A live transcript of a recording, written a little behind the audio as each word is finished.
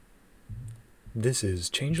This is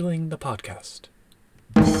Changeling the Podcast.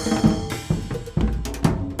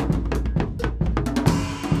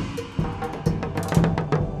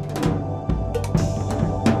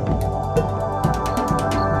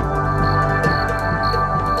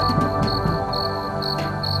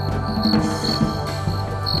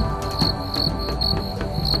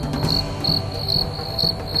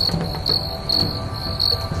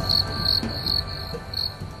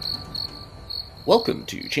 Welcome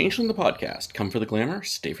to Changeling the Podcast. Come for the glamour,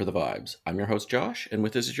 stay for the vibes. I'm your host, Josh, and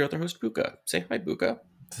with us is your other host, Puka. Say hi, Puka.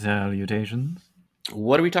 Salutations.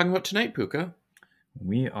 What are we talking about tonight, Puka?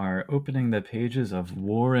 We are opening the pages of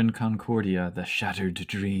War in Concordia, The Shattered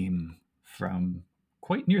Dream, from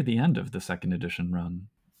quite near the end of the second edition run.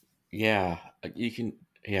 Yeah, you can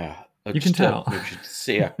tell. Maybe should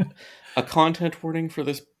say a content warning for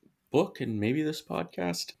this book and maybe this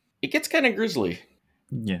podcast. It gets kind of grisly.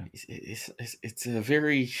 Yeah. It's a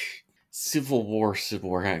very Civil War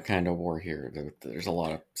kind of war here. There's a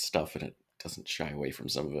lot of stuff and it doesn't shy away from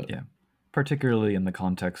some of it. Yeah. Particularly in the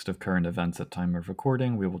context of current events at time of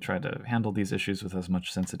recording, we will try to handle these issues with as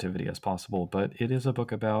much sensitivity as possible, but it is a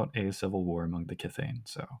book about a civil war among the Kithane,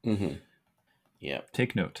 so Yeah.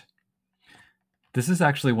 Take note. This is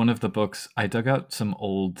actually one of the books. I dug out some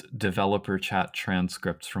old developer chat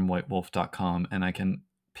transcripts from whitewolf.com, and I can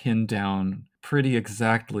pin down pretty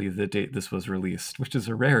exactly the date this was released, which is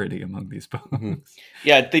a rarity among these books. Mm-hmm.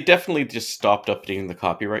 Yeah, they definitely just stopped updating the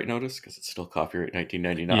copyright notice because it's still copyright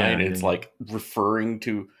 1999. It's like referring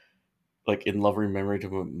to, like, in loving memory to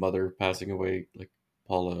my mother passing away, like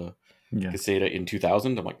Paula Caseta in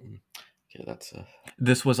 2000. I'm like, yeah, that's...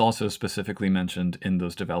 This was also specifically mentioned in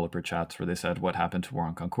those developer chats where they said what happened to War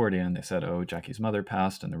on Concordia, and they said, oh, Jackie's mother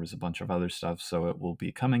passed, and there was a bunch of other stuff, so it will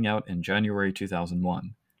be coming out in January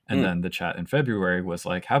 2001. And then the chat in February was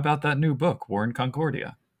like, how about that new book, War in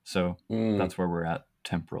Concordia? So that's where we're at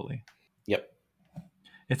temporally. Yep.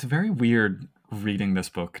 It's very weird reading this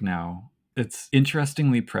book now. It's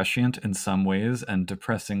interestingly prescient in some ways and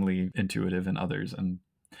depressingly intuitive in others.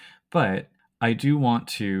 But I do want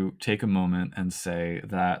to take a moment and say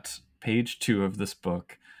that page 2 of this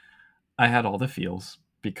book, I had all the feels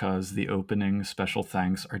because the opening special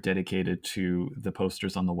thanks are dedicated to the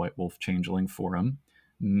posters on the White Wolf Changeling forum.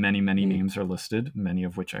 Many names are listed, many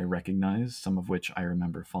of which I recognize, some of which I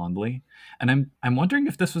remember fondly. And I'm wondering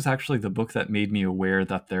if this was actually the book that made me aware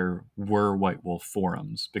that there were White Wolf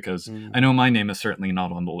forums, because I know my name is certainly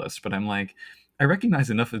not on the list, but I'm like, I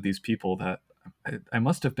recognize enough of these people that I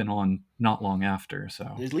must have been on not long after.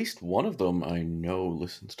 So at least one of them I know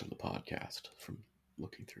listens to the podcast from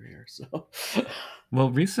looking through here. So, well,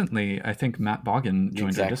 recently I think Matt Boggin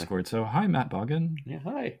joined our Discord. So hi, Matt Boggin. Yeah,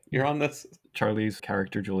 hi. You're on this. Charlie's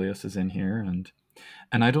character Julius is in here, and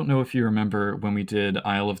I don't know if you remember when we did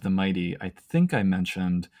Isle of the Mighty. I think I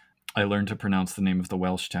mentioned I learned to pronounce the name of the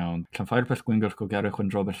Welsh town from a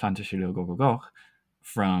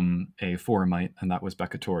forumite, and that was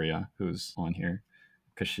Beccatoria, who's on here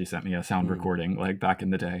because she sent me a sound recording like back in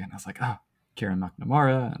the day, and I was like, Kieran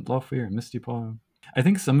McNamara and Lofweir and Misty Paw. I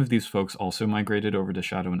think some of these folks also migrated over to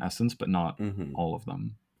Shadow and Essence, but not all of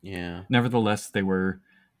them. Yeah. Nevertheless, they were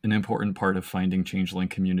an important part of finding Changeling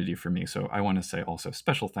community for me. So I want to say also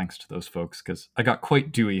special thanks to those folks because I got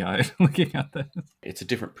quite dewy-eyed looking at this. It's a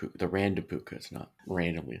different Puka. The random Puka is not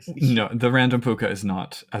randomly. No, the random Puka is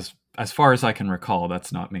not. As far as I can recall,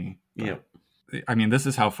 that's not me. Yeah. I mean, this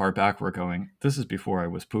is how far back we're going. This is before I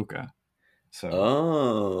was Puka. So.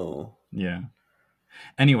 Oh. Yeah.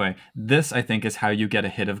 Anyway, this, I think, is how you get a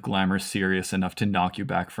hit of glamour serious enough to knock you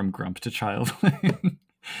back from grump to childling.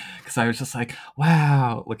 Because I was just like,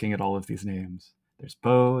 wow, looking at all of these names. There's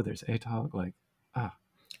Bo, there's Atog,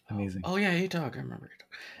 amazing. Oh yeah, Atog, I remember it.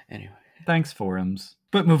 Anyway. Thanks, forums.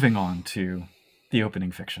 But moving on to the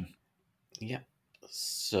opening fiction. Yeah.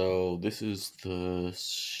 So this is the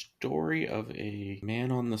story of a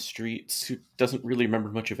man on the streets who doesn't really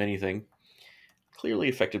remember much of anything, clearly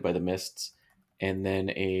affected by the mists, and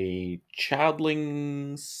then a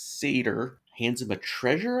childling satyr hands him a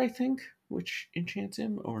treasure, I think, which enchants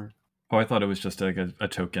him, or... Oh, I thought it was just like a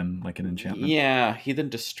token, like an enchantment. Yeah, he then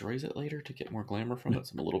destroys it later to get more glamour from it.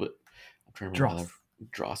 So I'm a little bit... I'm trying to remember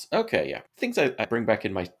Dross. Okay, yeah. Things I bring back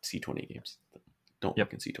in my C20 games. Don't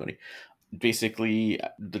work in C20. Basically,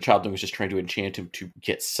 the childling was just trying to enchant him to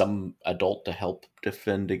get some adult to help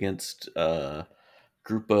defend against a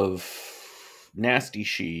group of nasty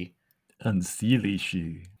she. Unseelie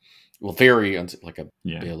she. Well, very like a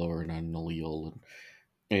Baylor and an Allele.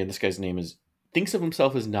 And this guy's name is... Thinks of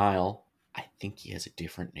himself as Nile. I think he has a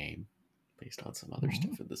different name. based on some other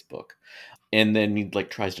stuff in this book. And then he like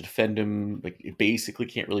tries to defend him. Like, he basically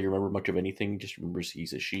can't really remember much of anything. Just remembers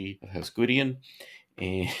he's a she of House Gwydion.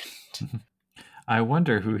 And I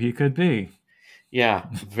wonder who he could be. yeah,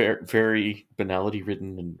 very, very banality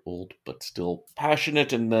ridden and old, but still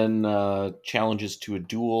passionate. And then challenges to a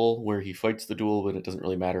duel where he fights the duel, but it doesn't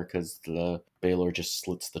really matter because the Baelor just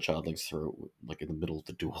slits the childling's throat like in the middle of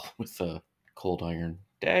the duel with a cold iron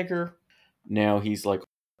dagger. Now he's like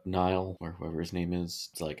Niall, or whoever his name is,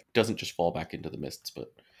 like doesn't just fall back into the mists,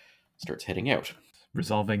 but starts heading out,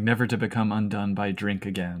 resolving never to become undone by drink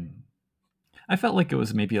again. I felt like it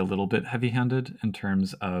was maybe a little bit heavy-handed in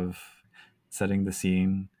terms of setting the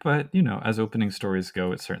scene, but as opening stories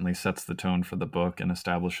go, it certainly sets the tone for the book and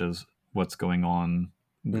establishes what's going on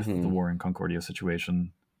with the war in Concordia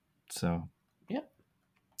situation. So yeah,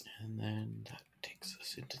 and then that takes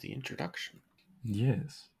us into the introduction.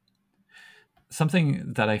 Yes.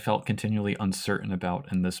 Something that I felt continually uncertain about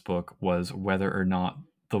in this book was whether or not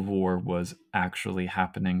the war was actually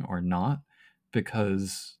happening or not,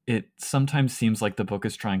 because it sometimes seems like the book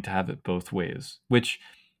is trying to have it both ways, which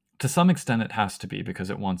to some extent it has to be, because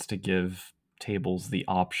it wants to give tables the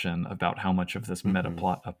option about how much of this meta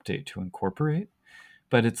plot update to incorporate.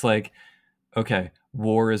 But it's like, okay,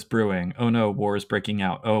 war is brewing. Oh no, war is breaking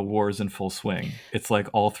out. Oh, war is in full swing. It's like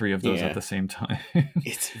all three of those at the same time.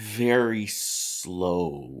 It's very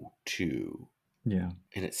slow too. Yeah.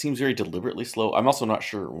 And it seems very deliberately slow. I'm also not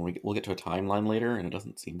sure when we'll get to a timeline later, and it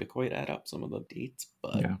doesn't seem to quite add up some of the dates,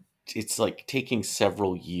 but it's like taking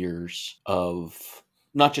several years of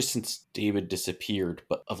not just since David disappeared,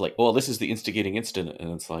 but of like, well, this is the instigating incident,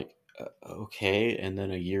 and it's like, okay, and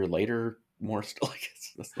then a year later, more still. Like,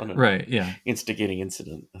 that's not an instigating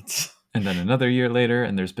incident. That's and then another year later,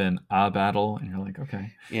 and there's been a battle, and you're like,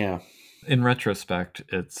 okay, yeah. In retrospect,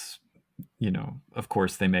 it's of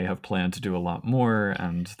course they may have planned to do a lot more,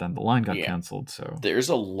 and then the line got canceled. So there's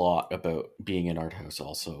a lot about being an art house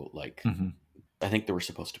also. Like, I think there were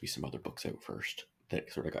supposed to be some other books out first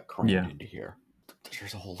that sort of got crammed into here.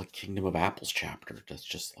 There's a whole like Kingdom of Apples chapter that's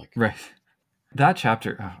just like that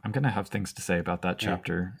chapter. I'm gonna have things to say about that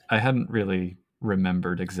chapter. I hadn't really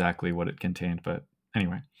remembered exactly what it contained, but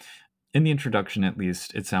anyway. In the introduction, at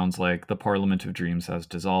least, it sounds like the Parliament of Dreams has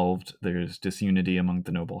dissolved. There's disunity among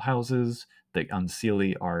the noble houses. The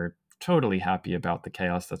Unseelie are totally happy about the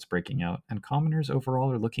chaos that's breaking out, and commoners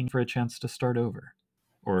overall are looking for a chance to start over,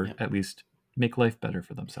 or at least make life better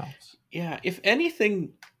for themselves. Yeah, if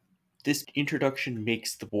anything, this introduction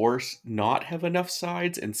makes the wars not have enough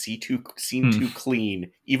sides and seem too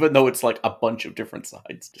clean, even though it's like a bunch of different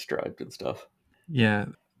sides described and stuff. Yeah.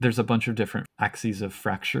 There's a bunch of different axes of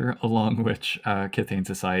fracture along which Cithane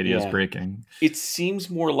society is breaking. It seems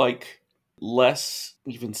more like less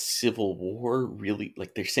even civil war, really.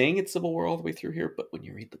 Like, they're saying it's civil war all the way through here, but when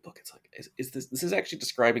you read the book, it's like, is this is actually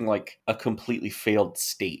describing like a completely failed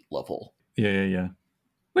state level. Yeah.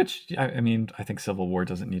 Which, I mean, I think civil war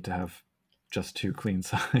doesn't need to have just two clean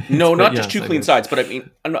sides. No, not just two clean sides, but I mean,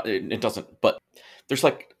 it doesn't. But there's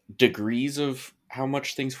like degrees of how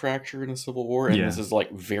much things fracture in a civil war, and this is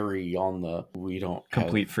like very on the we don't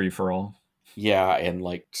complete free for all. Yeah, and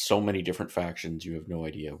like so many different factions, you have no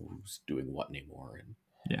idea who's doing what anymore. And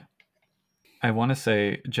I want to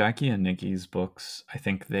say Jackie and Nikki's books, I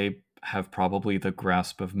think they have probably the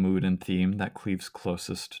grasp of mood and theme that cleaves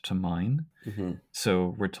closest to mine.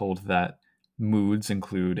 So we're told that moods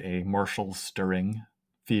include a martial stirring,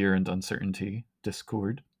 fear and uncertainty,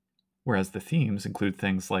 discord. Whereas the themes include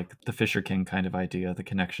things like the Fisher King kind of idea, the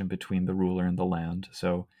connection between the ruler and the land.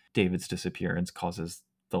 So David's disappearance causes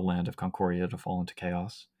the land of Concordia to fall into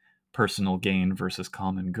chaos, personal gain versus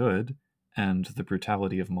common good, and the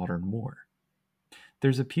brutality of modern war.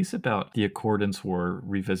 There's a piece about the Accordance War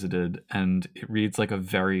revisited, and it reads like a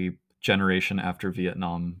very generation after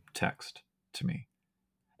Vietnam text to me.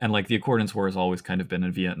 And like the Accordance War has always kind of been a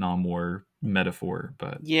Vietnam War metaphor,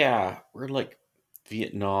 but we're like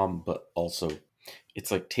Vietnam, but also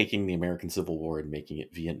it's like taking the American Civil War and making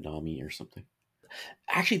it Vietnamese or something.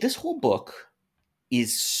 Actually, this whole book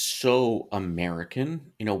is so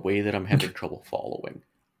American in a way that I'm having trouble following.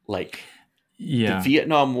 Like, the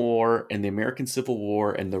Vietnam War and the American Civil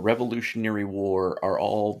War and the Revolutionary War are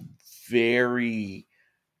all very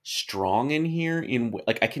strong in here. In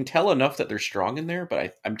like, I can tell enough that they're strong in there,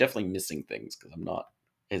 but I'm definitely missing things because I'm not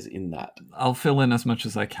as in that. I'll fill in as much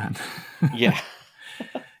as I can.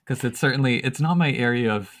 Because it's not my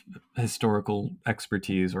area of historical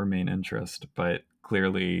expertise or main interest, but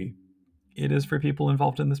clearly it is for people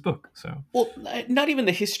involved in this book. So, well, not even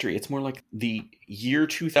the history. It's more like the year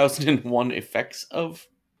 2001 effects of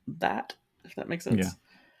that, if that makes sense.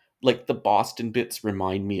 like the Boston bits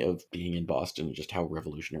remind me of being in Boston and just how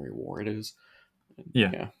Revolutionary War it is.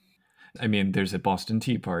 Yeah. I mean, there's a Boston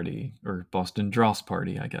Tea Party or Boston Dross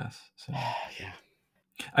Party, I guess. So. Yeah.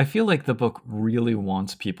 I feel like the book really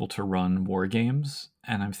wants people to run war games,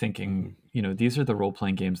 and I'm thinking, these are the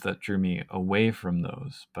role-playing games that drew me away from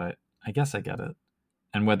those, but I guess I get it.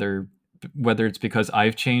 And whether it's because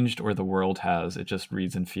I've changed or the world has, it just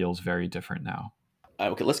reads and feels very different now.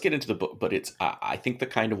 Okay, let's get into the book, but it's I think the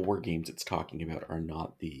kind of war games it's talking about are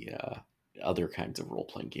not the other kinds of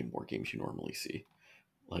role-playing game war games you normally see.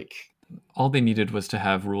 Like, all they needed was to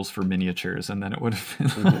have rules for miniatures, and then it would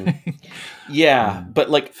have been like... Yeah, but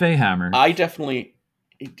like Feyhammer. I definitely,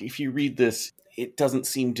 if you read this, it doesn't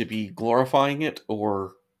seem to be glorifying it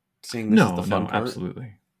or saying this is the fun part.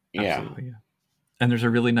 Absolutely. Absolutely, yeah. And there's a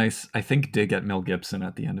really nice, I think, dig at Mel Gibson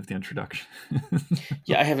at the end of the introduction.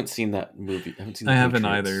 Yeah, I haven't seen that movie. I haven't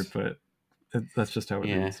either, but that's just how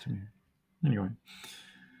it reads to me. Anyway.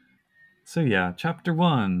 So yeah, chapter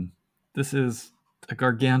 1. This is a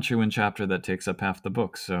gargantuan chapter that takes up half the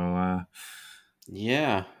book, so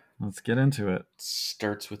yeah. Let's get into it.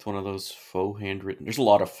 Starts with one of those faux handwritten. There's a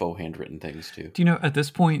lot of faux handwritten things too. Do you know, at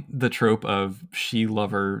this point, the trope of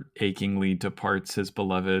she-lover achingly departs his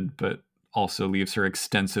beloved, but also leaves her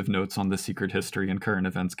extensive notes on the secret history and current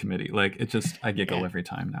events committee. Like, it just, I giggle every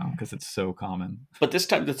time now because it's so common. But this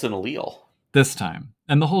time it's an allele. This time.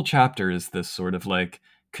 And the whole chapter is this sort of like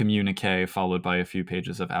communique followed by a few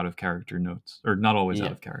pages of out-of-character notes. Or not always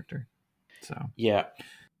out of character. So. Yeah.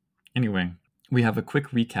 Anyway, we have a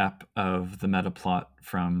quick recap of the meta plot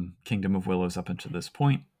from Kingdom of Willows up until this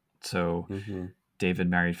point. So, David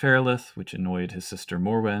married Ferelith, which annoyed his sister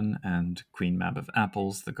Morwen and Queen Mab of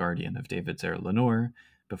Apples, the guardian of David's heir Lenore.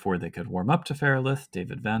 Before they could warm up to Ferelith,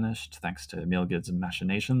 David vanished, thanks to Maelgid's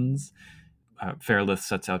machinations. Ferelith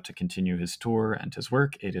sets out to continue his tour and his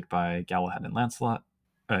work, aided by Galahad and Lancelot.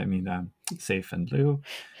 Safe and Lou.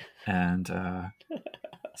 And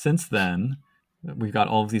since then, we've got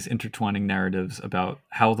all of these intertwining narratives about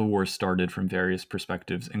how the war started from various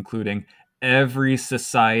perspectives, including every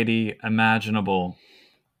society imaginable,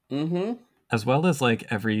 as well as like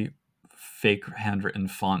every fake handwritten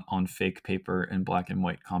font on fake paper in black and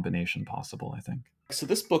white combination possible, I think. So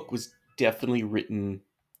this book was definitely written,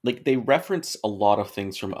 like they reference a lot of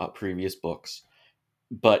things from previous books,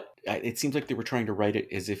 but it seems like they were trying to write it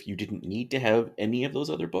as if you didn't need to have any of those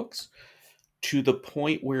other books, to the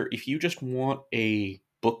point where if you just want a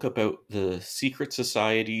book about the secret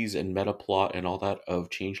societies and meta plot and all that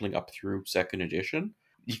of Changeling up through second edition,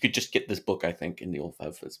 you could just get this book, I think, and you'll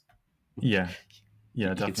have this. Yeah, you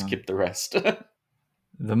definitely. can skip the rest.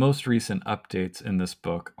 The most recent updates in this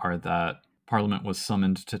book are that Parliament was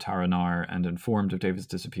summoned to Taranar and informed of David's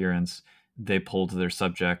disappearance. They polled their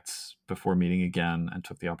subjects before meeting again and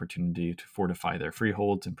took the opportunity to fortify their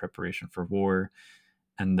freeholds in preparation for war,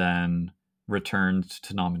 and then returned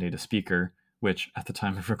to nominate a speaker, which at the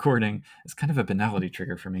time of recording is kind of a banality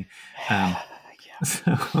trigger for me.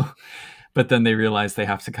 But then they realize they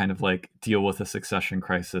have to kind of like deal with a succession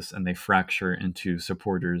crisis, and they fracture into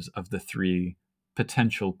supporters of the three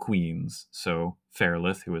potential queens. So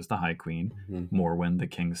Ferelith, who is the High Queen, Morwen, the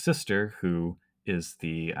King's sister, who is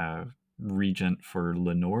the regent for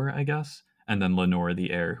Lenore, I guess, and then Lenore,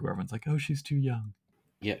 the heir, who everyone's like, oh, she's too young.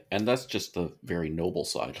 Yeah, and that's just the very noble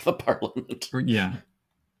side of the Parliament. Yeah.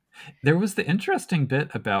 There was the interesting bit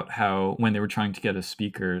about how when they were trying to get a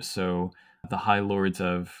speaker, so the High Lords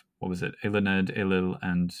of, what was it, Eiluned, Ailil,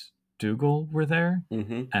 and Dougal were there,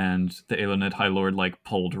 and the Eiluned High Lord like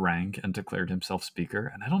pulled rank and declared himself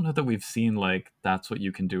speaker. And I don't know that we've seen like that's what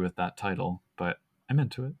you can do with that title, but I'm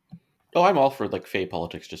into it. Oh, I'm all for like Fey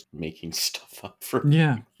politics, just making stuff up for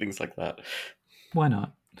things like that. Why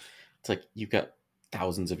not? It's like you've got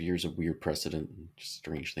thousands of years of weird precedent and just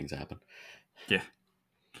strange things happen. Yeah.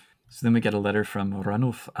 So then we get a letter from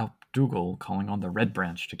Ranulf ap Dougal calling on the Red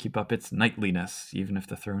Branch to keep up its knightliness, even if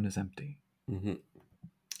the throne is empty.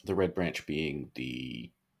 The Red Branch being the...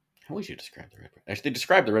 How would you describe the Red Branch? Actually, they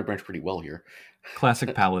describe the Red Branch pretty well here.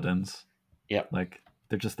 Classic paladins. Yeah. Like,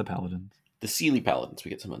 they're just the paladins. The Seelie paladins. We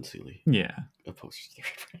get some unseelie. Yeah. Opposed to the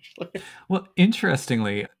Red Branch. Well,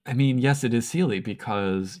 interestingly, I mean, yes, it is Seelie,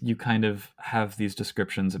 because you kind of have these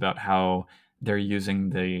descriptions about how they're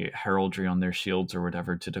using the heraldry on their shields or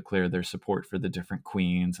whatever to declare their support for the different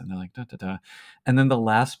queens. And they're like, da-da-da. And then the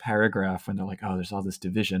last paragraph, when they're like, oh, there's all this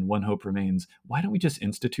division, one hope remains. Why don't we just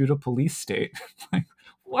institute a police state? Like,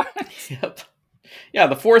 what? Yep. Yeah,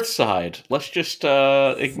 the fourth side. Let's just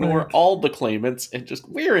ignore all the claimants and just,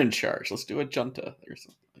 we're in charge. Let's do a junta or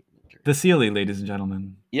something. The Seelie, ladies and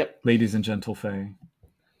gentlemen. Yep. Ladies and gentle fae.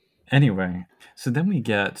 Anyway, so then we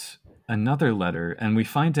get another letter, and we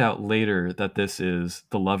find out later that this is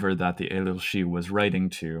the lover that the Elilshi was writing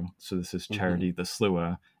to. So this is Charity the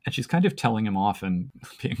Slua, and she's kind of telling him off and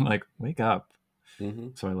being like, wake up.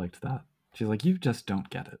 So I liked that. She's like, you just don't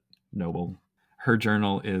get it, noble. Her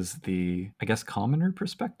journal is the, I guess, commoner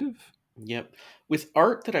perspective. Yep. With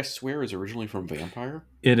art that I swear is originally from Vampire.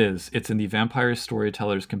 It is. It's in the Vampire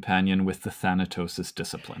Storyteller's Companion with the Thanatosis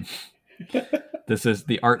discipline. This is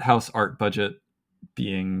the art house art budget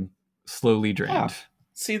being slowly drained.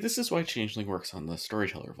 See, this is why Changeling works on the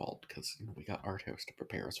Storyteller Vault, because we got art house to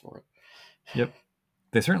prepare us for it. Yep.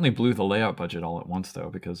 They certainly blew the layout budget all at once, though,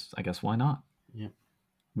 because I guess why not? Yep.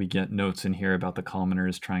 We get notes in here about the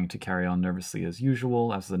commoners trying to carry on nervously as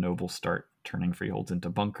usual as the nobles start turning freeholds into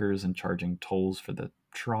bunkers and charging tolls for the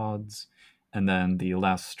trods. And then the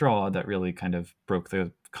last straw that really kind of broke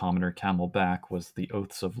the commoner camel back was the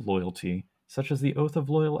oaths of loyalty, such as the oath of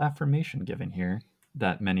loyal affirmation given here,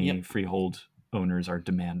 that many freehold owners are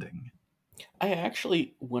demanding. I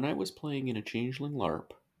actually, when I was playing in a Changeling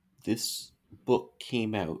LARP, this book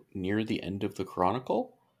came out near the end of the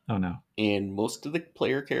Chronicle. Oh no. And most of the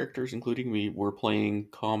player characters, including me, were playing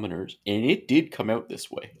commoners. And it did come out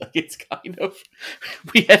this way. Like, it's kind of...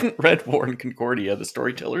 We hadn't read War in Concordia, the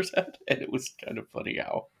storytellers had. And it was kind of funny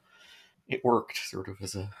how it worked sort of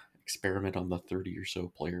as a experiment on the 30 or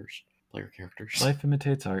so player characters. Life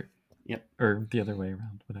imitates art. Yep. Or the other way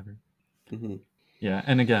around, whatever. Yeah,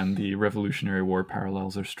 and again, the Revolutionary War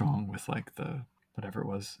parallels are strong with, like, the, whatever it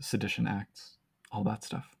was, Sedition Acts, all that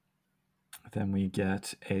stuff. Then we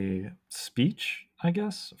get a speech, I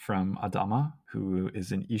guess, from Adama, who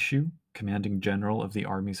is an Ishu, commanding general of the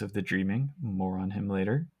armies of the Dreaming. More on him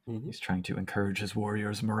later. He's trying to encourage his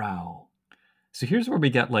warriors' morale. So here's where we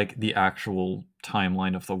get, like, the actual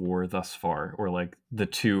timeline of the war thus far, or, like, the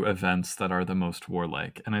two events that are the most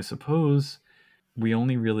warlike. And I suppose we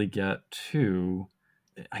only really get two,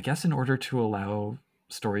 I guess, in order to allow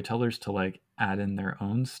storytellers to, like, add in their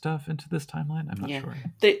own stuff into this timeline. I'm not sure.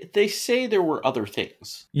 They say there were other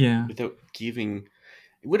things. Yeah. Without giving...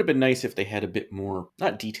 It would have been nice if they had a bit more,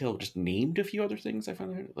 not detail, just named a few other things I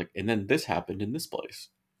found out. Like, and then this happened in this place.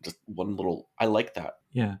 Just one little... I like that.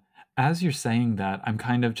 Yeah. As you're saying that, I'm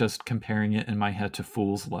kind of just comparing it in my head to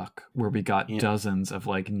Fool's Luck, where we got dozens of,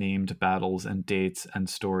 like, named battles and dates and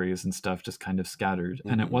stories and stuff just kind of scattered.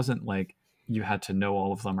 And it wasn't like you had to know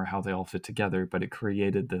all of them or how they all fit together, but it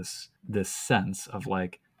created this sense of,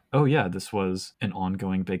 like, oh yeah, this was an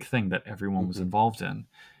ongoing big thing that everyone was involved in.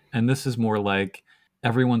 And this is more like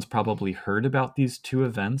everyone's probably heard about these two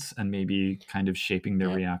events and maybe kind of shaping their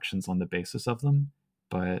reactions on the basis of them,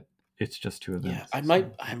 but it's just two events. Yeah,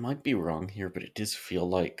 I might be wrong here, but it does feel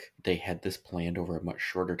like they had this planned over a much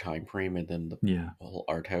shorter time frame, and then the whole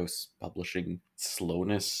art house publishing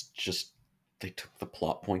slowness, just they took the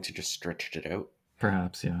plot points and just stretched it out.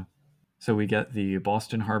 Perhaps, yeah. So we get the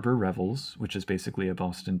Boston Harbor Revels, which is basically a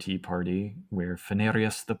Boston Tea Party, where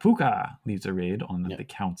Phanarius the Puka leads a raid on the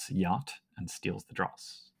Count's yacht and steals the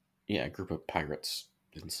dross. Yeah, a group of pirates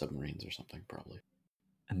in submarines or something, probably.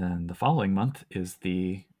 And then the following month is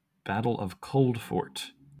the Battle of Cold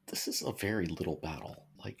Fort. This is a very little battle.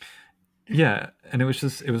 Like, yeah, and it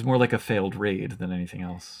was more like a failed raid than anything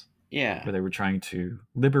else. Yeah. Where they were trying to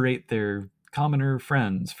liberate their commoner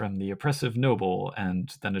friends from the oppressive noble,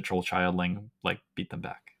 and then a troll childling, like, beat them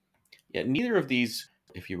back. Yeah, neither of these,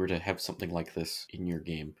 if you were to have something like this in your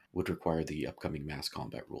game, would require the upcoming mass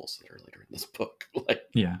combat rules that are later in this book. Like,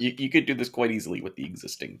 yeah, you could do this quite easily with the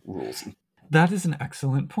existing rules. That is an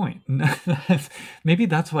excellent point. Maybe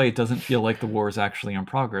that's why it doesn't feel like the war is actually in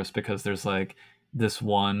progress, because there's, like, this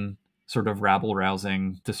one sort of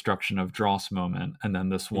rabble-rousing destruction of dross moment, and then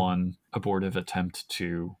this one abortive attempt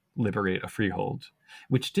to liberate a freehold,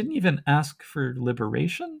 which didn't even ask for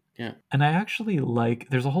liberation. Yeah. And I actually like,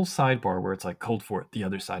 there's a whole sidebar where it's like Cold Fort, the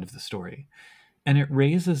other side of the story. And it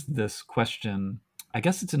raises this question, I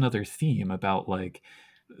guess it's another theme about, like,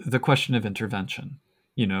 the question of intervention.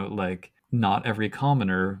 You know, like, not every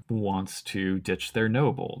commoner wants to ditch their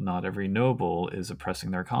noble. Not every noble is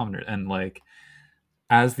oppressing their commoner. And, like,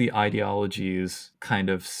 as the ideologies kind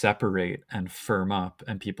of separate and firm up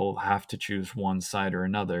and people have to choose one side or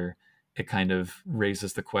another, it kind of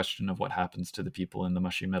raises the question of what happens to the people in the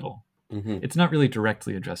mushy middle. It's not really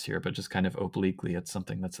directly addressed here, but just kind of obliquely, it's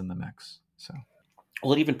something that's in the mix. So,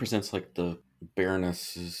 well, it even presents, like, the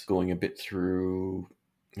Baroness is going a bit through,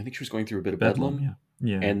 I think she was going through a bit of bedlam.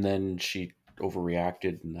 Yeah. And then she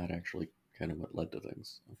overreacted, and that actually kind of what led to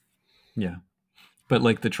things. Yeah. But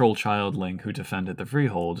like the troll childling who defended the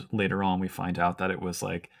freehold, later on we find out that it was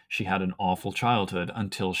like she had an awful childhood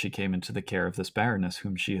until she came into the care of this baroness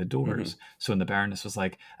whom she adores. So when the baroness was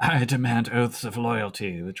like, I demand oaths of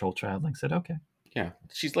loyalty, the troll childling said, okay. Yeah,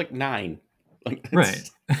 she's like 9. Like, right.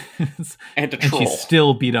 And a troll. And she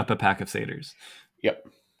still beat up a pack of satyrs. Yep.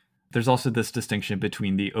 There's also this distinction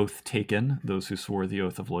between the oath taken, those who swore the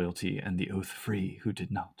oath of loyalty, and the oath free, who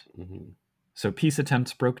did not. So peace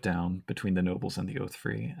attempts broke down between the nobles and the oath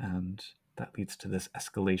free, and that leads to this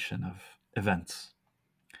escalation of events.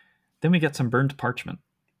 Then we get some burned parchment.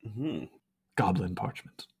 Goblin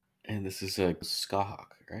parchment. And this is a Skahawk,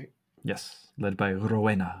 right? Yes, led by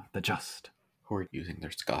Rowena the Just. Who are using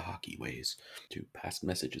their Skahawky ways to pass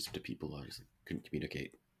messages to people who couldn't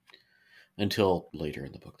communicate. Until later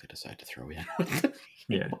in the book they decide to throw in.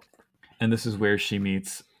 Yeah. And this is where she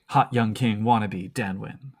meets hot young king wannabe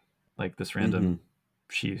Danwyn. Like this random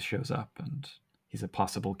she shows up and he's a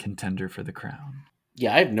possible contender for the crown.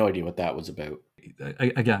 Yeah, I have no idea what that was about.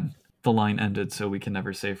 Again, the line ended, so we can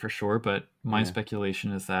never say for sure, but my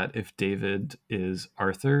speculation is that if David is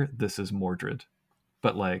Arthur, this is Mordred.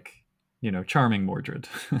 But like, charming Mordred.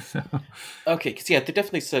 So. Okay, because they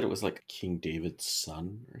definitely said it was like King David's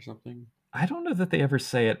son or something. I don't know that they ever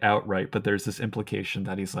say it outright, but there's this implication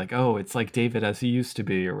that he's like, oh, it's like David as he used to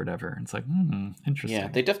be or whatever. And it's like, interesting. Yeah,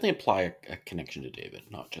 they definitely imply a connection to David,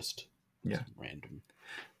 not just random.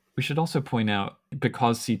 We should also point out,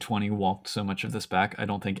 because C20 walked so much of this back, I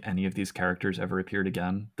don't think any of these characters ever appeared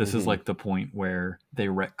again. This is like the point where they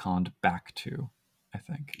retconned back to, I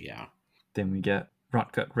think. Yeah. Then we get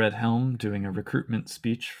Rotgut Redhelm doing a recruitment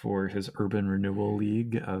speech for his Urban Renewal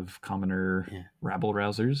League of commoner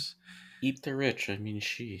rabble-rousers. Eat the rich, I mean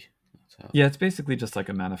she. Yeah, it's basically just like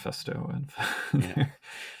a manifesto. And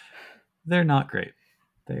they're not great.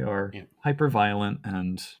 They are hyper-violent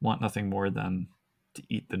and want nothing more than to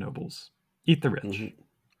eat the nobles. Eat the rich.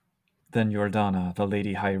 Then Jordana, the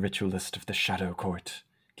lady high ritualist of the Shadow Court,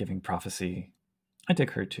 giving prophecy. I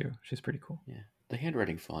dig her too. She's pretty cool. Yeah. The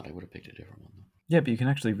handwriting font, I would have picked a different one though. Yeah, but you can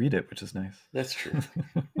actually read it, which is nice. That's true.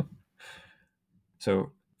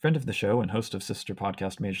 So, friend of the show and host of sister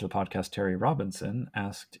podcast Mage the Podcast, Terry Robinson,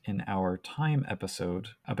 asked in our Time episode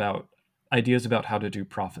about ideas about how to do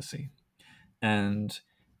prophecy. And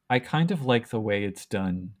I kind of like the way it's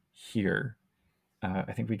done here.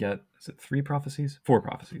 I think we get, is it 3 prophecies? 4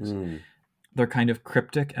 prophecies. They're kind of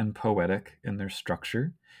cryptic and poetic in their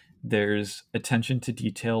structure. There's attention to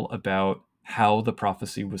detail about how the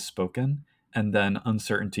prophecy was spoken, and then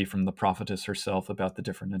uncertainty from the prophetess herself about the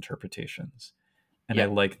different interpretations. And I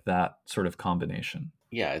like that sort of combination.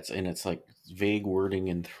 Yeah, it's like vague wording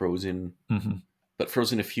and throws in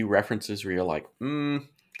a few references where you're like,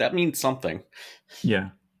 that means something. Yeah.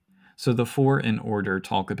 So the 4 in order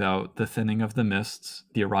talk about the thinning of the mists,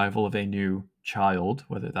 the arrival of a new child,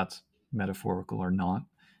 whether that's metaphorical or not,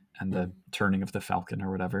 and the turning of the falcon or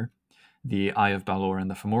whatever, the Eye of Balor and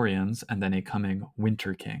the Fomorians, and then a coming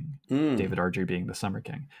Winter King, David Ardrey being the Summer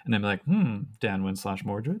King. And I'm like, Danwyn /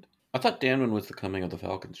 Mordred? I thought Danwyn was the coming of the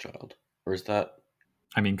Falcon's child. Or is that...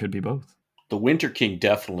 I mean, could be both. The Winter King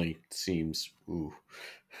definitely seems... Ooh.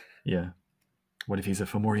 Yeah. What if he's a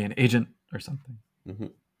Fomorian agent or something?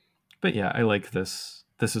 But yeah, I like this.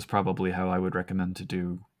 This is probably how I would recommend to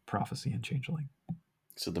do prophecy and changeling.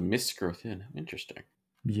 So the mists grow thin. Interesting.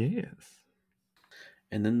 Yes.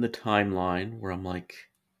 And then the timeline where I'm like...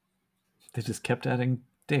 They just kept adding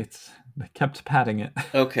dates. They kept padding it.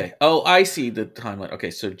 Okay. Oh, I see the timeline.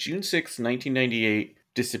 Okay, so June 6th, 1998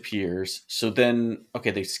 disappears. So then,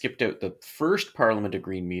 okay, they skipped out the first Parliament of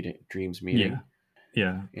Dreams meeting.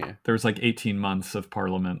 Yeah. There was like 18 months of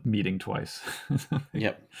Parliament meeting twice.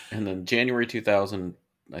 Yep. And then January 2000,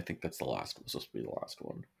 I think that's the last one. Supposed to be the last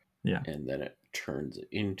one. Yeah. And then it turns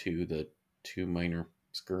into the 2 minor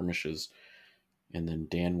skirmishes. And then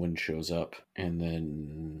Danwyn shows up. And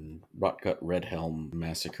then Rotgut Redhelm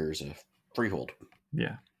massacres a freehold.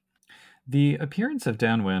 Yeah. The appearance of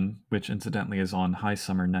Danwyn, which incidentally is on High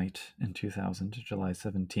Summer Night in 2000, July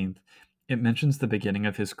 17th, it mentions the beginning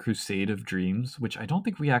of his Crusade of Dreams, which I don't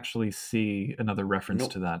think we actually see another reference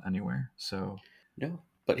to that anywhere. So no,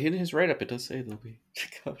 but in his write-up, it does say they'll be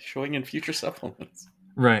showing in future supplements.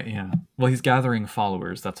 Right, yeah. Well, he's gathering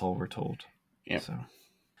followers. That's all we're told. Yeah. So.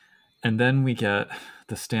 And then we get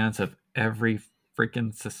the stance of every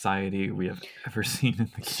freaking society we have ever seen in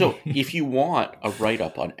the game. So if you want a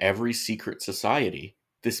write-up on every secret society,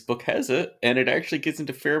 this book has it, and it actually gets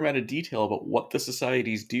into a fair amount of detail about what the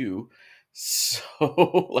societies do.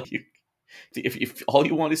 So, like, if all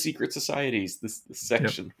you want is secret societies, this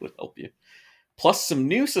section would help you. Plus some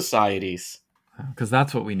new societies. Because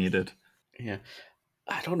that's what we needed. Yeah.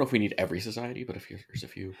 I don't know if we need every society, but there's a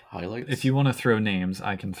few highlights. If you want to throw names,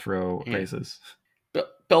 I can throw races.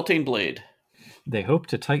 Beltane Blade. They hope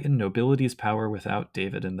to tighten nobility's power without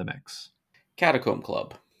David in the mix. Catacomb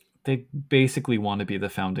Club. They basically want to be the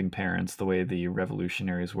founding parents the way the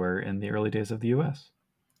revolutionaries were in the early days of the US.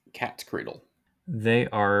 Cat's Cradle. They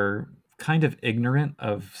are kind of ignorant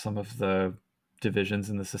of some of the divisions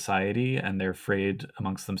in the society, and they're afraid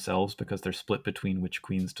amongst themselves because they're split between which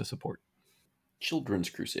queens to support. Children's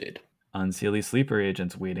Crusade. Unseelie sleeper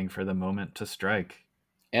agents waiting for the moment to strike.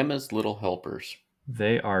 Emma's Little Helpers.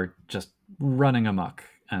 They are just running amok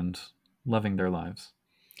and loving their lives.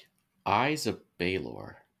 Eyes of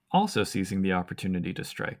Baelor. Also seizing the opportunity to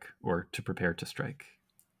strike, or to prepare to strike.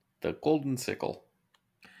 The Golden Sickle.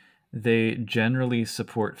 They generally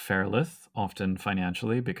support Fairlith, often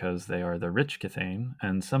financially, because they are the rich Cithane,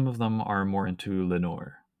 and some of them are more into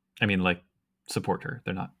Lenore. I mean, like, support her.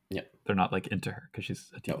 They're not. Yeah. They're not like into her because she's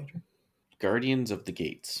a teenager. No. Guardians of the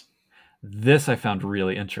Gates. This I found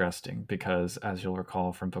really interesting because, as you'll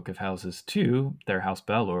recall from Book of Houses 2, they're House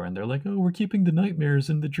Baelor, and they're like, oh, we're keeping the nightmares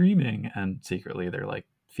and the dreaming, and secretly they're like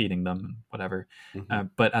feeding them and whatever. Mm-hmm.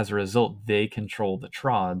 But as a result, they control the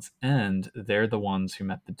Trods, and they're the ones who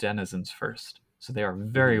met the denizens first. So they are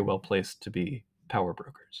very well placed to be power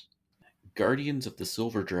brokers. Guardians of the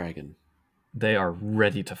Silver Dragon. They are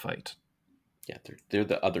ready to fight. Yeah, they're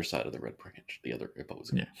the other side of the Red Branch, the other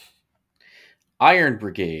opposing. Yeah. Iron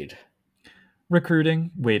Brigade.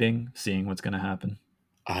 Recruiting, waiting, seeing what's going to happen.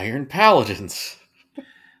 Iron Paladins.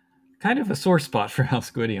 Kind of a sore spot for House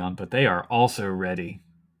Gwydion, but they are also ready,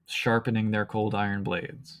 sharpening their cold iron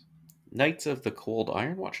blades. Knights of the Cold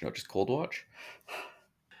Iron Watch? No, just Cold Watch.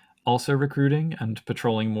 Also recruiting and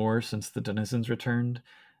patrolling more since the denizens returned.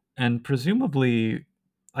 And presumably,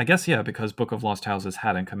 I guess, yeah, because Book of Lost Houses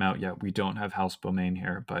hadn't come out yet, we don't have House Beaumain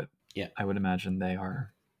here, but yeah, I would imagine they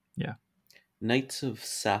are, yeah. Knights of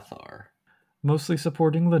Sathar. Mostly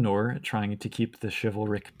supporting Lenore, trying to keep the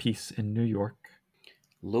chivalric peace in New York.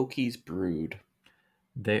 Loki's Brood.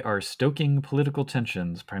 They are stoking political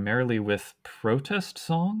tensions, primarily with protest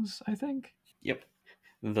songs, I think? Yep.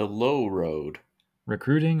 The Low Road.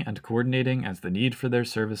 Recruiting and coordinating as the need for their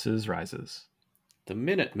services rises. The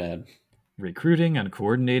Minutemen. Recruiting and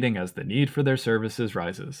coordinating as the need for their services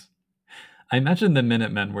rises. I imagine the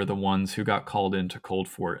Minutemen were the ones who got called into Cold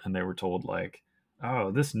Fort and they were told, like,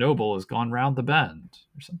 oh, this noble has gone round the bend,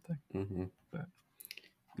 or something. Mm-hmm. But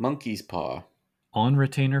Monkey's Paw. On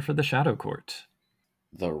retainer for the Shadow Court.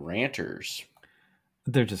 The Ranters.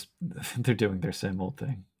 They're doing their same old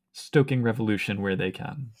thing. Stoking revolution where they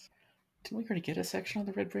can. Didn't we already get a section on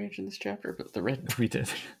the Red Branch in this chapter? But the Red... We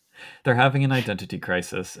did. They're having an identity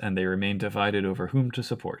crisis, and they remain divided over whom to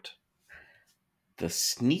support. The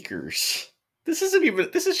Sneakers. This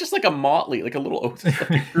is just like a motley, like a little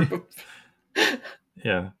group of...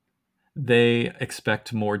 Yeah. They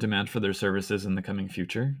expect more demand for their services in the coming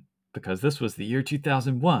future, because this was the year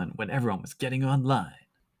 2001, when everyone was getting online.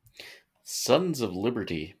 Sons of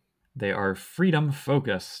Liberty. They are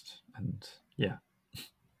freedom-focused, and yeah.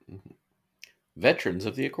 Mm-hmm. Veterans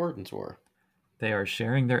of the Accordance War. They are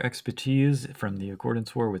sharing their expertise from the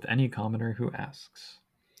Accordance War with any commoner who asks.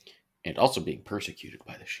 And also being persecuted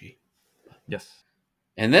by the She. Yes.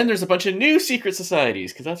 And then there's a bunch of new secret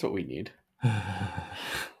societies, because that's what we need.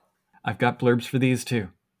 I've got blurbs for these too.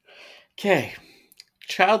 Okay.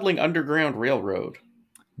 Childling Underground Railroad.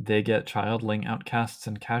 They get childling outcasts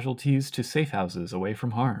and casualties to safe houses away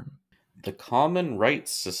from harm. The Common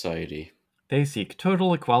Rights Society. They seek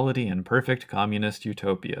total equality in perfect communist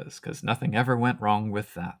utopias, because nothing ever went wrong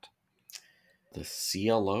with that. The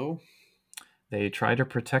CLO. They try to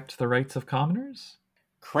protect the rights of commoners.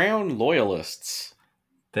 Crown Loyalists.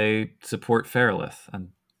 They support Fairlith, and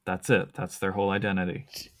that's it. That's their whole identity.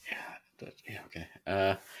 Yeah,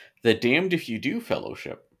 okay. The Damned If You Do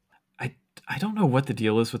Fellowship. I don't know what the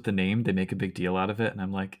deal is with the name. They make a big deal out of it, and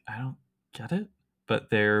I'm like, I don't get it. But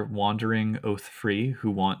they're wandering oath-free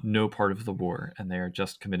who want no part of the war, and they are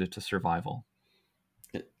just committed to survival.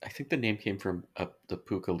 I think the name came from the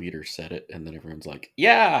Puka leader said it, and then everyone's like,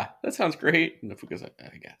 yeah, that sounds great. And the Puka's like,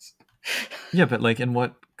 I guess. Yeah, but like in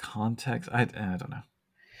what context? I don't know.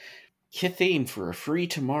 Cithane for a Free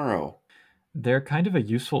Tomorrow. They're kind of a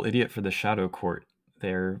useful idiot for the Shadow Court.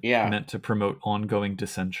 They're meant to promote ongoing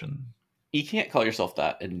dissension. You can't call yourself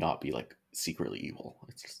that and not be like secretly evil.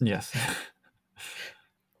 It's just... Yes.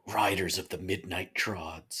 Riders of the Midnight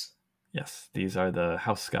Trods. Yes, these are the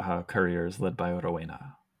Hauskaha couriers led by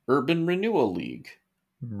Rowena. Urban Renewal League.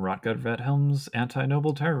 Rotgard Vethelm's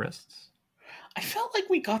anti-noble terrorists. I felt like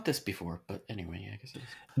we got this before, but anyway, I guess it is.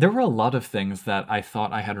 There were a lot of things that I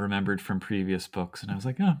thought I had remembered from previous books, and I was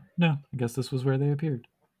like, oh, no, I guess this was where they appeared.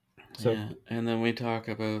 So, yeah, and then we talk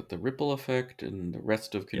about the ripple effect and the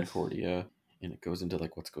rest of Yes. Concordia, and it goes into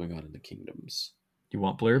like what's going on in the kingdoms. You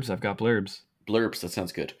want blurbs? I've got blurbs. Blurbs, that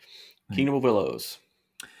sounds good. Kingdom of Willows.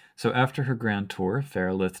 So after her grand tour,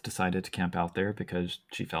 Ferelith decided to camp out there because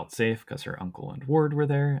she felt safe because her uncle and ward were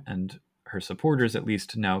there, and her supporters at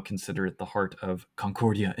least now consider it the heart of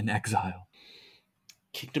Concordia in exile.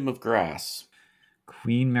 Kingdom of Grass.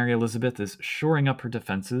 Queen Mary Elizabeth is shoring up her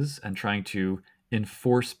defenses and trying to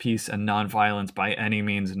enforce peace and nonviolence by any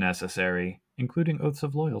means necessary, including oaths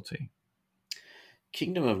of loyalty.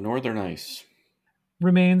 Kingdom of Northern Ice.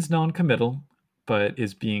 Remains non-committal, but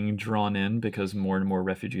is being drawn in because more and more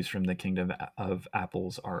refugees from the Kingdom of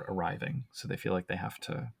Apples are arriving. So they feel like they have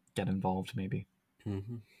to get involved, maybe.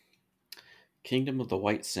 Mm-hmm. Kingdom of the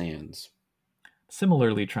White Sands.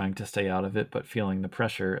 Similarly trying to stay out of it, but feeling the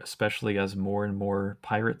pressure, especially as more and more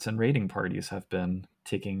pirates and raiding parties have been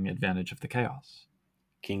taking advantage of the chaos.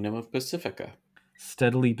 Kingdom of Pacifica.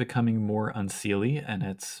 Steadily becoming more unseelie, and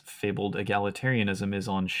its fabled egalitarianism is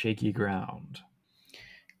on shaky ground.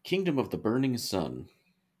 Kingdom of the Burning Sun.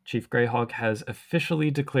 Chief Greyhawk has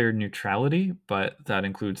officially declared neutrality, but that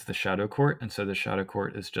includes the Shadow Court, and so the Shadow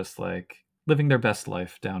Court is just like living their best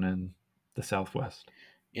life down in the southwest.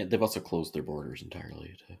 Yeah, they've also closed their borders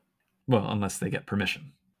entirely. Well, unless they get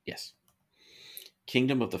permission. Yes.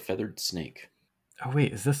 Kingdom of the Feathered Snake. Oh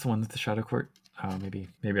wait, is this the one with the Shadow Court? Oh, maybe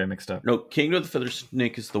I mixed up. No, Kingdom of the Feathered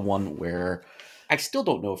Snake is the one where I still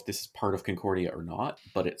don't know if this is part of Concordia or not,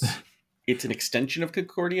 but it's an extension of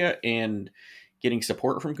Concordia and getting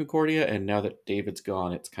support from Concordia. And now that David's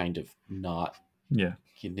gone, it's kind of not. Yeah.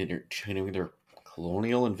 Continuing their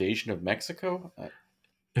colonial invasion of Mexico.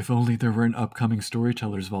 If only there were an upcoming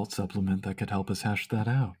Storyteller's Vault supplement that could help us hash that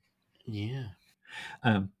out. Yeah.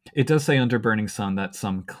 It does say under Burning Sun that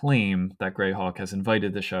some claim that Greyhawk has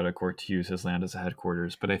invited the Shadow Court to use his land as a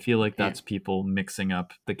headquarters, but I feel like that's people mixing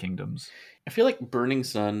up the kingdoms. I feel like Burning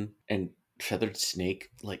Sun and Feathered Snake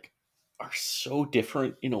are so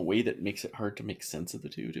different in a way that makes it hard to make sense of the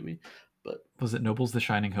two to me. But was it Nobles the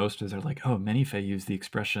Shining Host? Is they're like, oh, many Fae use the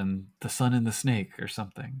expression the sun and the snake or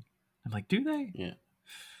something. I'm like, do they? Yeah.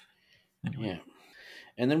 Anyway. Yeah.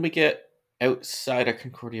 And then we get outside of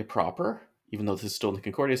Concordia proper, even though this is still in the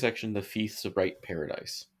Concordia section, the Feaths of Bright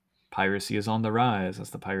Paradise. Piracy is on the rise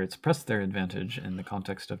as the pirates press their advantage in the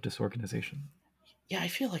context of disorganization. Yeah, I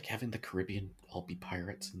feel like having the Caribbean all be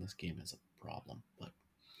pirates in this game is a problem. But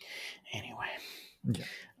anyway. Yeah.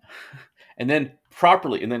 And then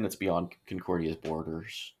properly, and then it's beyond Concordia's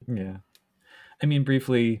borders. Yeah. I mean,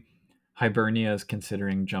 briefly, Hibernia is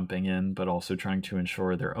considering jumping in, but also trying to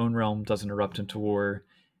ensure their own realm doesn't erupt into war.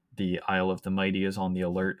 The Isle of the Mighty is on the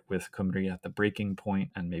alert with Cymru at the breaking point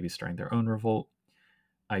and maybe starting their own revolt.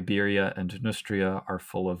 Iberia and Neustria are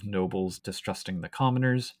full of nobles distrusting the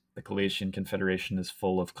commoners. The Galatian Confederation is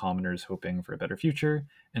full of commoners hoping for a better future,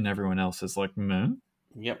 and everyone else is like, meh?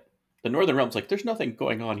 Yep. The Northern Realm's like, there's nothing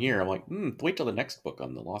going on here. I'm like, wait till the next book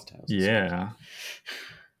on the Lost Houses. Yeah.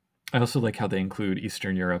 I also like how they include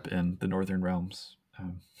Eastern Europe in the Northern Realms.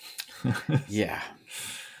 Yeah.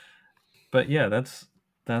 But yeah, that's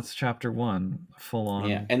chapter 1, full on.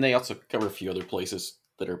 Yeah, and they also cover a few other places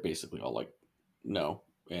that are basically all like, no.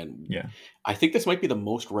 And yeah, I think this might be the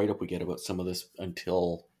most write-up we get about some of this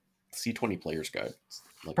until C20 Player's Guide.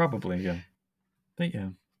 Probably, yeah. But yeah,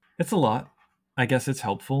 it's a lot. I guess it's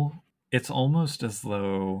helpful. It's almost as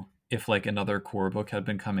though if like another core book had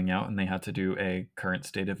been coming out and they had to do a current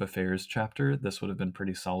state of affairs chapter, this would have been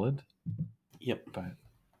pretty solid. Yep. But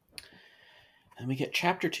and we get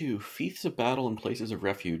chapter 2, Fiefs of Battle and Places of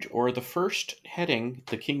Refuge, or the first heading,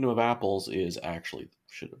 the Kingdom of Apples, is actually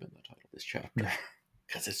should have been the title of this chapter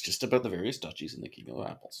because it's just about the various duchies in the Kingdom of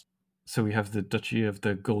Apples. So we have the Duchy of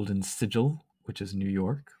the Golden Sigil, which is New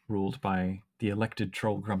York, ruled by the elected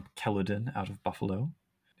troll grump Keladin out of Buffalo.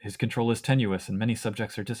 His control is tenuous and many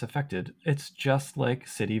subjects are disaffected. It's just like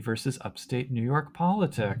city versus upstate New York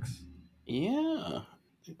politics. Yeah.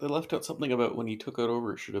 They left out something about when he took it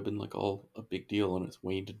over, it should have been like all a big deal and it's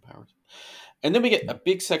waned in power. And then we get a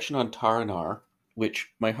big section on Taranar,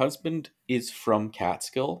 which my husband is from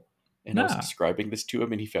Catskill, and I was describing this to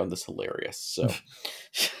him and he found this hilarious. So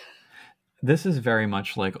this is very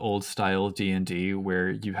much like old style D&D where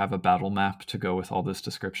you have a battle map to go with all this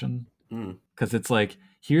description. Because it's like,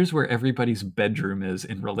 here's where everybody's bedroom is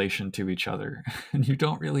in relation to each other. And you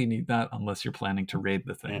don't really need that unless you're planning to raid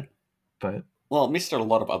the thing. Yeah. But well, it missed out a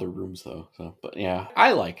lot of other rooms though. So, but yeah,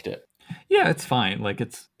 I liked it. Yeah, it's fine. Like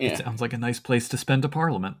it sounds like a nice place to spend a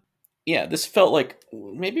parliament. Yeah, this felt like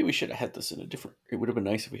maybe we should have had this in a different. It would have been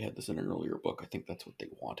nice if we had this in an earlier book. I think that's what they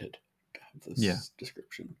wanted to have this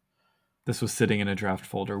description. This was sitting in a draft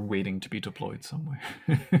folder waiting to be deployed somewhere.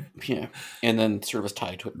 Yeah, and then service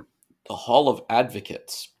tied to it. The Hall of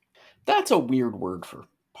Advocates. That's a weird word for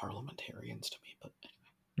parliamentarians to me, but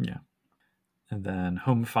yeah. And then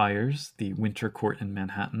Home Fires, the Winter Court in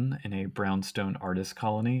Manhattan in a brownstone artist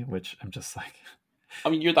colony, which I'm just like... I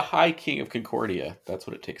mean, you're the High King of Concordia. That's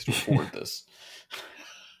what it takes to afford this.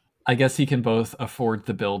 I guess he can both afford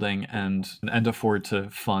the building and afford to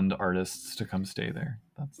fund artists to come stay there.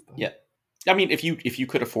 Yeah. I mean, if you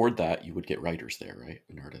could afford that, you would get writers there, right?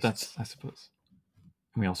 And artists. That's, I suppose.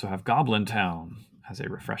 And we also have Goblin Town as a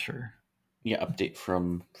refresher. Yeah, update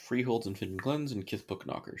from Freeholds and Finn Glens and Kithbook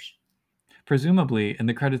Knockers. Presumably, in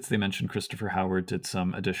the credits they mentioned Christopher Howard did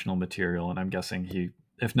some additional material, and I'm guessing he,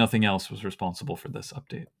 if nothing else, was responsible for this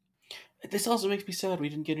update. This also makes me sad we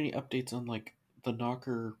didn't get any updates on, like, the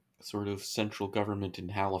Knocker sort of central government in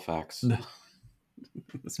Halifax. Oh,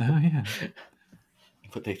 yeah.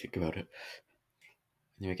 What they think about it.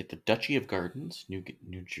 And then we get the Duchy of Gardens, New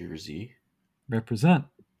Jersey. Represent.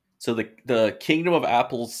 So the Kingdom of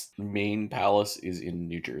Apple's main palace is in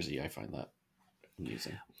New Jersey. I find that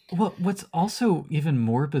amusing. Well, what's also even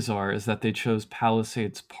more bizarre is that they chose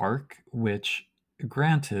Palisades Park, which,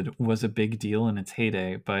 granted, was a big deal in its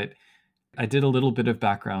heyday, but I did a little bit of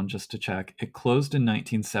background just to check. It closed in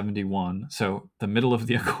 1971, so the middle of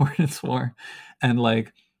the Accordance War, and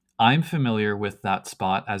like, I'm familiar with that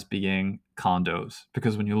spot as being condos,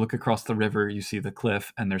 because when you look across the river, you see the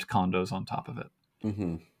cliff, and there's condos on top of it.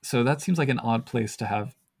 Mm-hmm. So that seems like an odd place to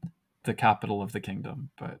have the capital of the kingdom,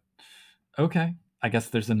 but okay. I guess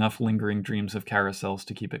there's enough lingering dreams of carousels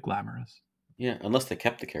to keep it glamorous. Yeah, unless they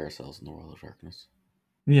kept the carousels in the World of Darkness.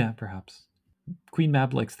 Yeah, perhaps. Queen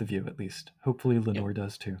Mab likes the view, at least. Hopefully Lenore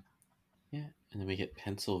does, too. Yeah, and then we get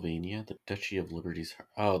Pennsylvania, the Duchy of Liberty's...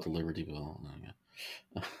 Oh, the Liberty Bell. Oh,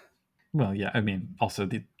 yeah. Well, yeah, I mean, also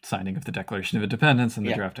the signing of the Declaration of Independence and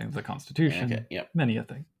the drafting of the Constitution. Okay, yeah. Many a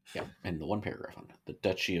thing. Yeah, and the one paragraph on it. The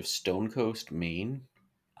Duchy of Stonecoast, Maine.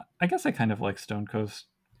 I guess I kind of like Stonecoast.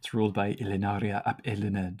 It's ruled by Elenaria ap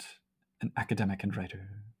Elened, an academic and writer.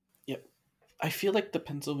 Yep. I feel like the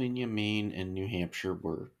Pennsylvania, Maine, and New Hampshire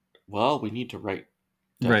were... Well, we need to write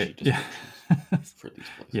Duchy for these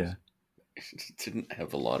places. Yeah. It didn't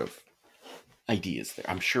have a lot of ideas there.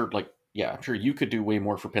 I'm sure you could do way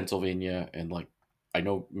more for Pennsylvania, and like I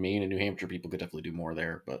know Maine and New Hampshire people could definitely do more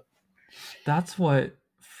there, but that's what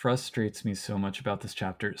frustrates me so much about this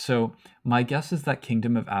chapter. So my guess is that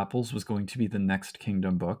Kingdom of Apples was going to be the next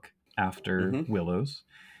Kingdom book after Willows,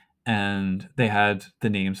 and they had the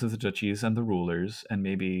names of the duchies and the rulers and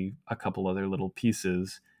maybe a couple other little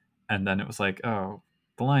pieces, and then it was like, oh,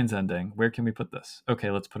 the line's ending, where can we put this?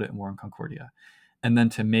 Okay, let's put it in War in Concordia. And then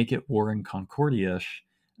to make it War in Concordia-ish,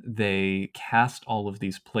 they cast all of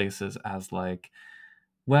these places as like,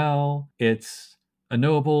 well, it's a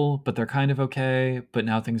noble, but they're kind of okay, but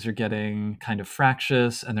now things are getting kind of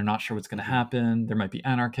fractious and they're not sure what's going to happen. There might be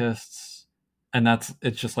anarchists. And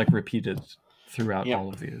it's just like repeated throughout all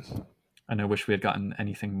of these. And I wish we had gotten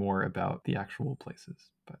anything more about the actual places.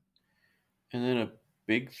 But and then a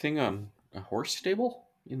big thing on a horse stable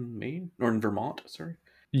in Maine or in Vermont, sorry.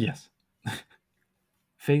 Yes.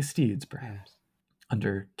 Fey steeds, perhaps.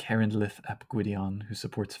 Under Carinlith ap Gwydion, who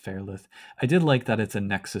supports Fairlith. I did like that it's a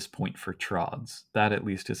nexus point for Trods. That at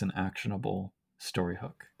least is an actionable story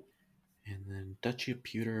hook. And then Duchy of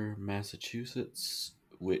Pewter, Massachusetts,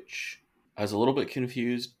 which I was a little bit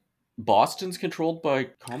confused. Boston's controlled by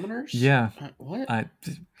commoners? Yeah. What?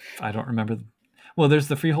 I don't remember. Well, there's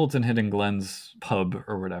the Freeholds and Hidden Glens pub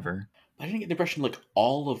or whatever. I didn't get the impression like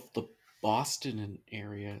all of the Boston and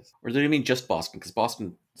areas. Or do they mean just Boston? Because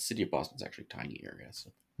the city of Boston is actually a tiny area.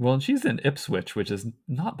 So. Well, and she's in Ipswich, which is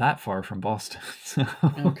not that far from Boston. So.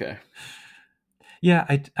 Okay. Yeah,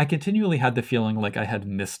 I continually had the feeling like I had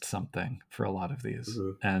missed something for a lot of these.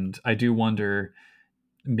 Mm-hmm. And I do wonder,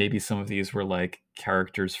 maybe some of these were like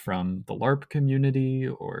characters from the LARP community,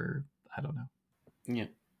 or I don't know. Yeah.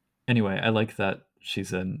 Anyway, I like that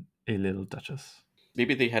she's a little duchess.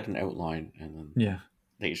 Maybe they had an outline and then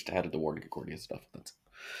they just added the War in Concordia stuff. That's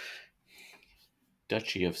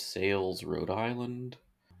Duchy of Sales, Rhode Island.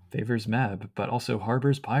 Favors Mab, but also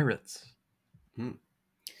harbors pirates.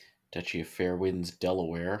 Duchy of Fairwinds,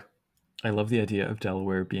 Delaware. I love the idea of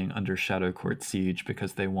Delaware being under Shadow Court siege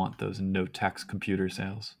because they want those no-tax computer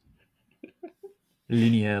sales.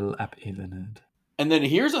 Lineal ap Elened. And then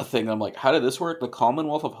here's a thing. I'm like, how did this work? The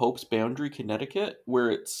Commonwealth of Hope's Boundary, Connecticut,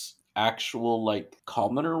 where it's actual like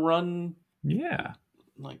commoner run. Yeah.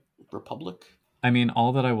 Like republic. I mean,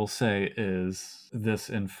 all that I will say is this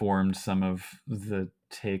informed some of the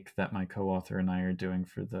take that my co-author and I are doing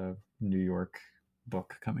for the New York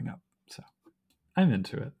book coming up. So I'm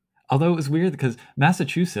into it. Although it was weird because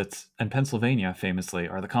Massachusetts and Pennsylvania famously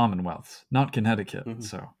are the Commonwealths, not Connecticut. Mm-hmm.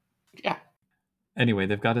 So yeah. Anyway,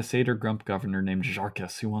 they've got a satyr grump governor named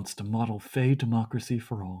Jarkus who wants to model Fey democracy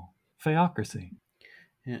for all. Feyocracy.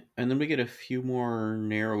 Yeah. And then we get a few more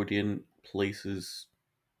narrowed in places.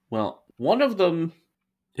 Well, one of them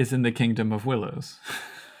is in the Kingdom of Willows.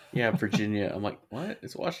 Yeah, Virginia. I'm like, what?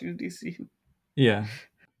 It's Washington, D.C.? Yeah.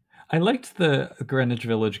 I liked the Greenwich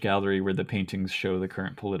Village Gallery where the paintings show the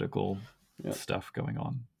current political stuff going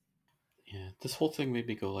on. Yeah, this whole thing made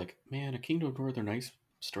me go like, man, a Kingdom of Northern Ice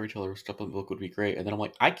storyteller supplement book would be great. And then I'm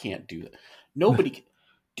like, I can't do that. Nobody can.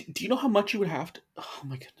 Do you know how much you would have to? Oh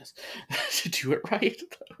my goodness, to do it right.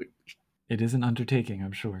 It is an undertaking,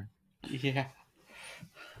 I'm sure. Yeah.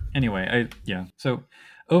 Anyway, So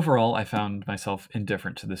overall, I found myself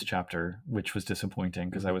indifferent to this chapter, which was disappointing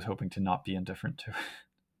because I was hoping to not be indifferent to it.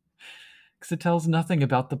 Because it tells nothing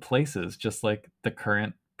about the places, just like the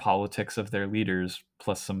current politics of their leaders,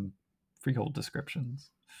 plus some freehold descriptions.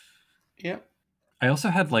 Yeah. I also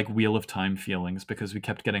had like Wheel of Time feelings because we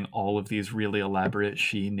kept getting all of these really elaborate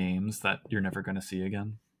she names that you're never going to see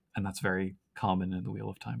again. And that's very common in the Wheel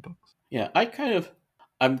of Time books. Yeah,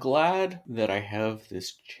 I'm glad that I have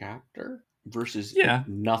this chapter versus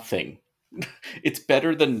nothing. It's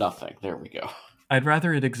better than nothing. There we go. I'd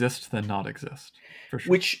rather it exist than not exist, for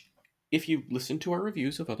sure. Which, if you listen to our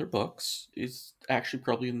reviews of other books, is actually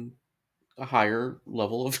probably in a higher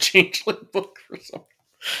level of Changeling book or something.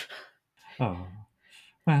 Oh.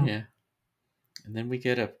 Well. Yeah. And then we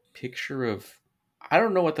get a picture of, I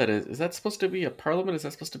don't know what that is. Is that supposed to be a parliament? Is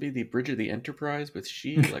that supposed to be the Bridge of the Enterprise with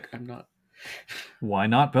she? Like, I'm not. Why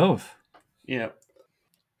not both? Yeah.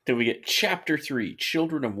 Then we get Chapter 3,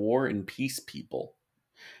 Children of War and Peace People.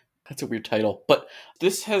 That's a weird title. But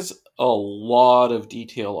this has a lot of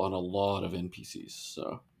detail on a lot of NPCs.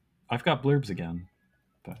 So I've got blurbs again.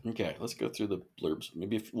 But... Okay, let's go through the blurbs.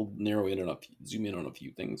 Maybe if we'll zoom in on a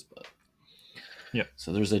few things. But yeah.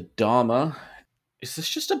 So there's Adama. Is this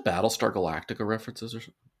just a Battlestar Galactica references or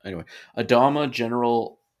something? Anyway, Adama,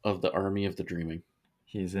 General of the Army of the Dreaming.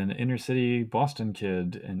 He's an inner city Boston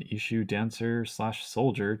kid, an issue dancer /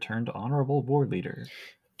 soldier turned honorable war leader.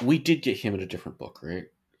 We did get him in a different book, right?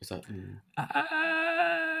 Is that?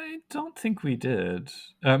 I don't think we did.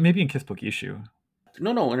 Maybe in Kiss Book Issue.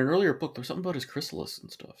 No. In an earlier book, there's something about his chrysalis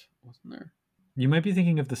and stuff, wasn't there? You might be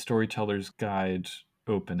thinking of the Storyteller's Guide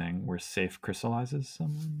opening where Safe crystallizes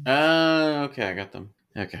someone. Okay, I got them.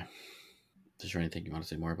 Okay. Is there anything you want to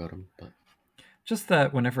say more about him? But just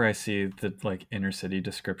that whenever I see the like inner city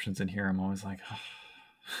descriptions in here, I'm always like,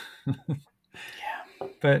 oh. Yeah.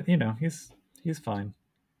 But you know, he's fine.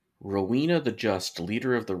 Rowena the Just,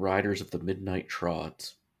 leader of the Riders of the Midnight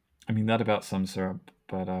Trods. I mean, that about sums her up,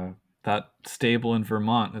 but that stable in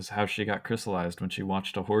Vermont is how she got crystallized when she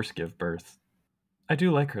watched a horse give birth. I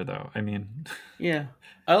do like her, though. I mean... yeah,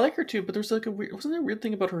 I like her, too, but there's like wasn't there a weird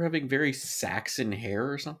thing about her having very Saxon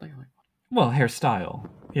hair or something? Well,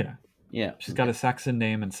 hairstyle, yeah. Yeah. She's got a Saxon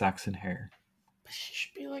name and Saxon hair. But she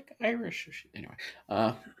should be, like, Irish. Anyway.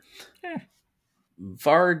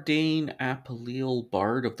 Vardane Apalil,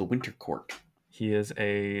 Bard of the Winter Court. He is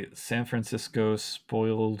a San Francisco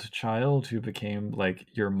spoiled child who became, like,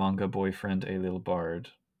 your manga boyfriend, a little bard.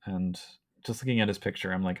 And just looking at his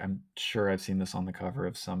picture, I'm like, I'm sure I've seen this on the cover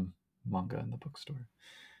of some manga in the bookstore.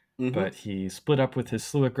 Mm-hmm. But he split up with his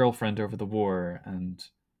Sluic girlfriend over the war, and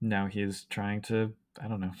now he's trying to, I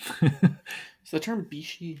don't know. So the term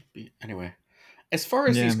bishi, anyway. As far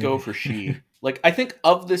as these go for she, like, I think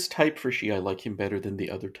of this type for she, I like him better than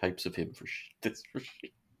the other types of him for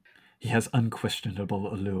she. He has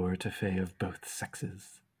unquestionable allure to Fae of both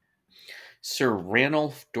sexes. Sir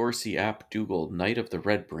Ranulph Dorsey ap Dougal, Knight of the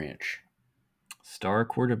Red Branch. Star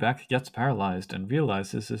quarterback gets paralyzed and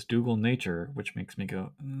realizes his Dougal nature, which makes me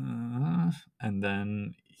go, and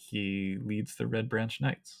then he leads the Red Branch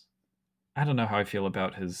Knights. I don't know how I feel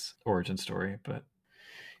about his origin story, but...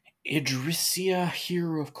 Idrisia,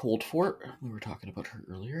 hero of Coldfort. We were talking about her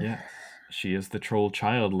earlier. Yeah. She is the troll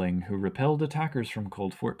childling who repelled attackers from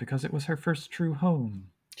Coldfort because it was her first true home.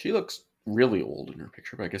 She looks really old in her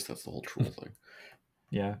picture, but I guess that's the whole troll thing.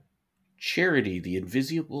 Yeah. Charity, the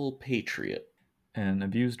invisible patriot. An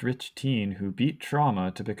abused rich teen who beat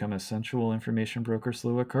trauma to become a sensual information broker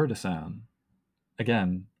Sluic courtesan.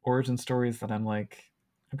 Again, origin stories that I'm like,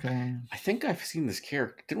 okay. I think I've seen this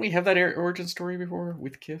character. Didn't we have that origin story before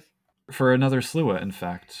with Kith? For another Sluic, in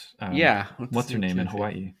fact. Yeah. What's her name in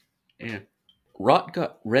Hawaii? Yeah.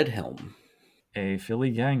 Rotgut Redhelm. a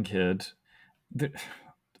Philly gang kid.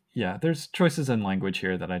 There's choices in language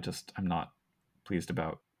here that I'm not pleased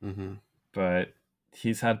about. Mm-hmm. But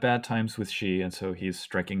he's had bad times with she, and so he's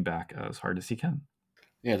striking back as hard as he can.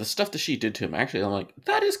 Yeah, the stuff that she did to him, actually, I'm like,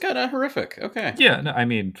 that is kind of horrific. Okay. Yeah, no, I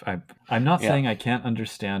mean, I'm not Yeah. saying I can't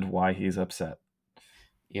understand why he's upset.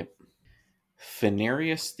 Yep.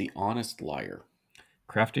 Phenarius the Honest Liar.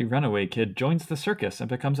 Crafty runaway kid joins the circus and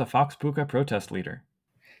becomes a Fox Puka protest leader.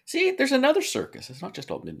 See, there's another circus. It's not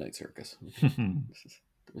just all Midnight Circus. There's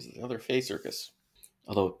this other Fey Circus.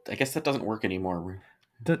 Although, I guess that doesn't work anymore.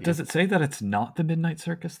 Does it say that it's not the Midnight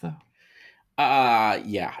Circus, though?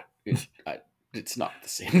 Yeah. It's not the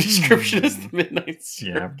same description as the Midnight Circus.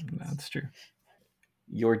 Yeah, that's true.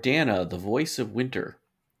 Jordana, the voice of winter.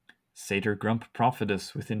 Satyr Grump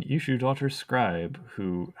prophetess with an issue daughter scribe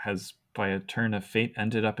who has, by a turn of fate,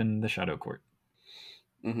 ended up in the Shadow Court.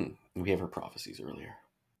 Mm-hmm. We have her prophecies earlier.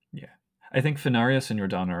 Yeah. I think Phenarius and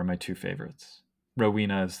Jordana are my two favorites.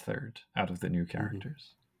 Rowena is third out of the new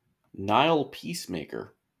characters. Nile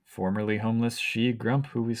Peacemaker. Formerly homeless She Grump,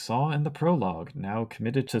 who we saw in the prologue, now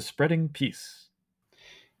committed to spreading peace.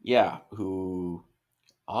 Yeah, who...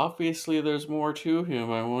 Obviously, there's more to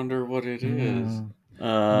him. I wonder what it is.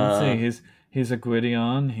 Let's see. He's a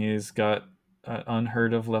Gwydion. He's got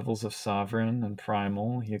unheard of levels of sovereign and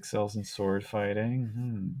primal. He excels in sword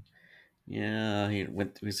fighting. Yeah, he'd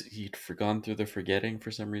gone through the forgetting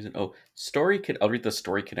for some reason. Oh, I'll read the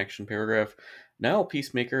story connection paragraph. Now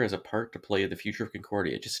Peacemaker has a part to play in the future of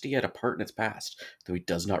Concordia, just he had a part in its past, though he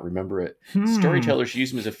does not remember it. Storytellers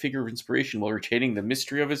use him as a figure of inspiration while retaining the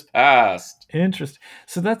mystery of his past. Interesting.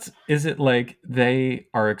 So is it like they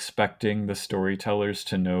are expecting the storytellers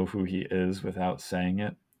to know who he is without saying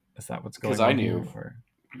it? Is that what's going on? Because I knew.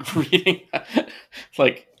 Reading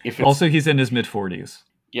Also, he's in his mid-40s.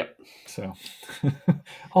 Yep. So,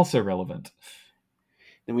 also relevant.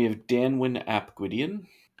 Then we have Danwyn ap Gwydion.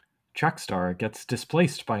 Trackstar gets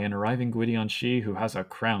displaced by an arriving Gwydion She who has a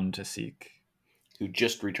crown to seek. Who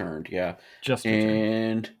just returned, yeah. Returned.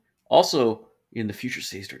 And also, in the future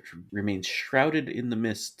stage, remains shrouded in the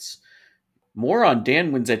mists. More on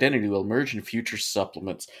Danwyn's identity will emerge in future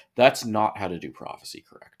supplements. That's not how to do prophecy,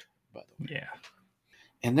 correct, by the way. Yeah.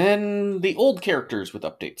 And then the old characters with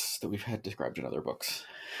updates that we've had described in other books.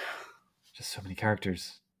 Just so many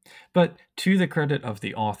characters. But to the credit of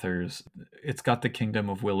the authors, it's got the Kingdom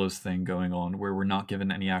of Willows thing going on where we're not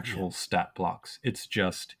given any actual stat blocks. It's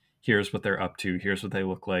just, here's what they're up to, here's what they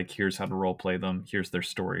look like, here's how to roleplay them, here's their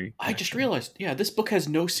story. I just realized, this book has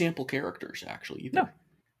no sample characters, actually, either. No.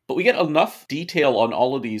 But we get enough detail on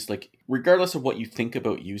all of these, like, regardless of what you think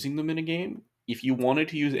about using them in a game, if you wanted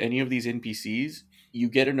to use any of these NPCs, you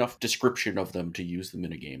get enough description of them to use them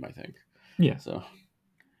in a game, I think. Yeah.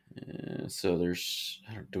 So there's...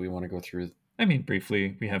 do we want to go through... I mean,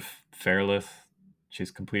 briefly, we have Fairlith.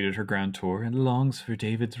 She's completed her grand tour and longs for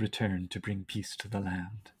David's return to bring peace to the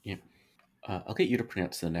land. Yeah. I'll get you to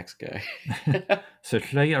pronounce the next guy. Sir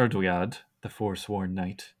Llay Ardwyad, the forsworn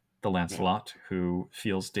knight, the Lancelot, who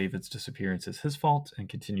feels David's disappearance is his fault and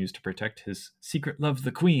continues to protect his secret love,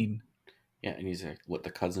 the Queen. Yeah, and he's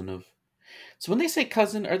the cousin of... So when they say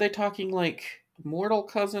cousin, are they talking like mortal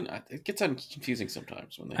cousin? It gets confusing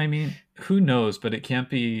sometimes when they... I mean, who knows, but it can't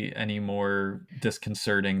be any more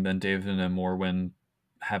disconcerting than David and Morwen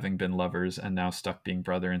having been lovers and now stuck being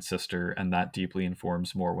brother and sister, and that deeply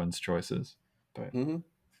informs Morwen's choices. But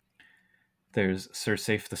there's Sir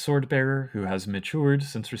Safe the Swordbearer, who has matured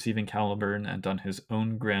since receiving Caliburn and done his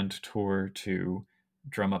own grand tour to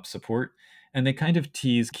drum up support. And they kind of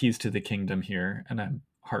tease keys to the kingdom here, and I'm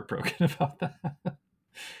heartbroken about that.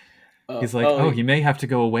 He's like, he may have to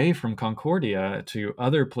go away from Concordia to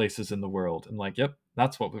other places in the world. And like, yep,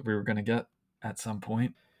 that's what we were going to get at some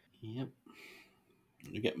point. Yep.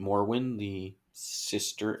 You get Morwen, the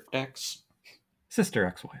sister ex-wife.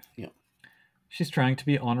 Yeah. She's trying to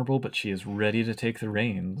be honorable, but she is ready to take the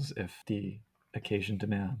reins if the occasion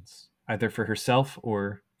demands, either for herself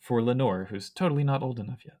or for Lenore, who's totally not old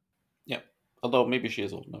enough yet. Yeah. Although maybe she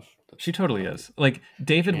is old enough. She totally is. Like,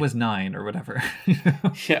 David was 9 or whatever.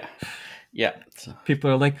 Yeah. Yeah. People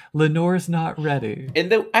are like, Lenore's not ready.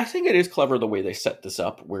 And I think it is clever the way they set this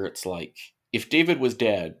up, where it's like, if David was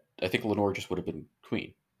dead, I think Lenore just would have been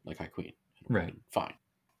queen, like High Queen. Right. Fine.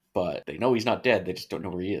 But they know he's not dead, they just don't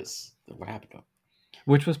know where he is. What happened to him?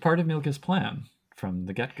 Which was part of Milka's plan from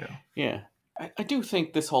the get-go. Yeah. I do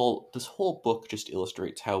think this whole book just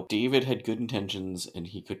illustrates how David had good intentions and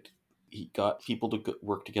he got people to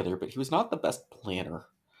work together, but he was not the best planner.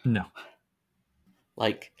 No.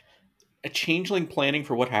 Like, a changeling planning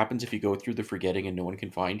for what happens if you go through the forgetting and no one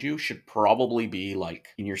can find you should probably be like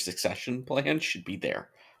in your succession plan should be there.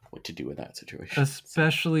 What to do in that situation.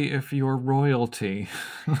 Especially if you're royalty.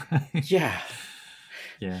 Yeah.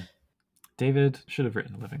 Yeah. David should have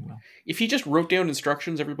written a living will. If he just wrote down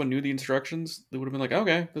instructions, everyone knew the instructions, they would have been like,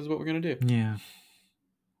 okay, this is what we're going to do. Yeah.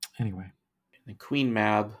 Anyway. And Queen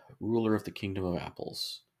Mab, ruler of the Kingdom of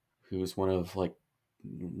Apples, who is one of like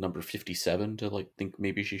number 57 to like think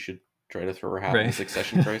maybe she should try to throw her hat in the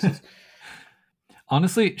succession crisis.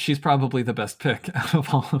 Honestly, she's probably the best pick out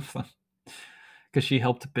of all of them. Because she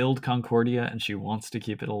helped build Concordia and she wants to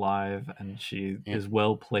keep it alive and she is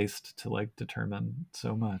well placed to like determine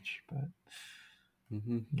so much. But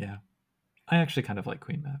yeah, I actually kind of like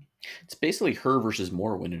Queen Mab. It's basically her versus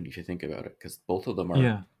Morrowind if you think about it, because both of them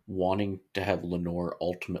are wanting to have Lenore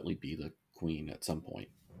ultimately be the queen at some point.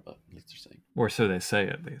 But at least they're saying. Or so they say,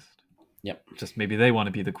 at least. Yep. Just maybe they want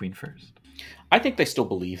to be the queen first. I think they still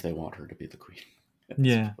believe they want her to be the queen.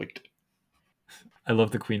 Yeah. I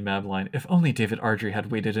love the Queen Mab line. If only David Ardrey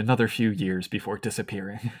had waited another few years before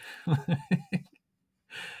disappearing.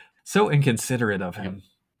 So inconsiderate of him.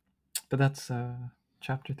 Yep. But that's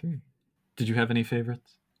chapter 3. Did you have any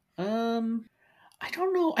favorites? I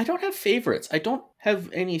don't know. I don't have favorites. I don't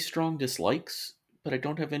have any strong dislikes, but I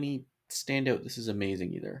don't have any standout. This is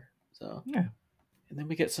amazing either. So yeah. And then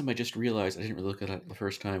we get some I just realized I didn't really look at it the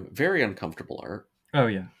first time. Very uncomfortable art. Oh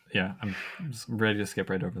yeah. Yeah. I'm ready to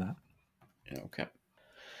skip right over that. Okay.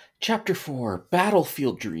 Chapter 4,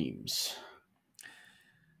 Battlefield Dreams.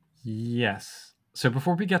 Yes. So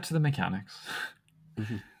before we get to the mechanics,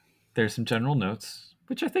 there's some general notes,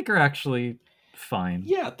 which I think are actually fine.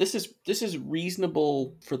 Yeah, this is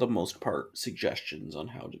reasonable for the most part. Suggestions on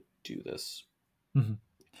how to do this. Mm-hmm.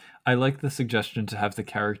 I like the suggestion to have the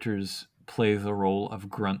characters play the role of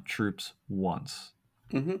grunt troops once.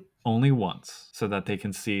 Only once, so that they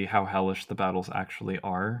can see how hellish the battles actually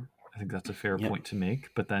are. I think that's a fair point to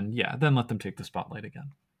make, but then let them take the spotlight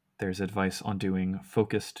again. There's advice on doing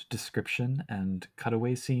focused description and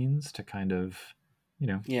cutaway scenes to kind of,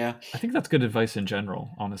 I think that's good advice in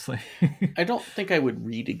general, honestly. I don't think I would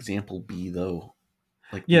read example B though.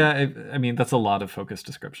 I mean, that's a lot of focused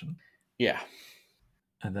description. Yeah.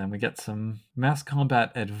 And then we get some mass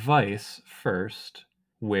combat advice first,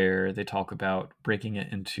 where they talk about breaking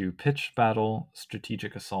it into pitched battle,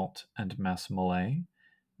 strategic assault, and mass melee.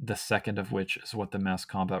 The second of which is what the mass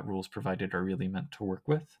combat rules provided are really meant to work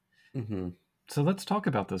with. So let's talk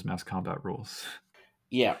about those mass combat rules.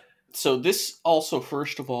 Yeah. So this also,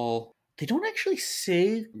 first of all, they don't actually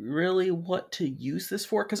say really what to use this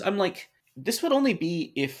for, because I'm like, this would only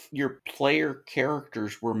be if your player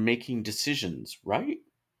characters were making decisions, right?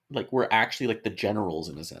 Like we're actually like the generals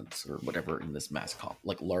in a sense, or whatever in this mass comp,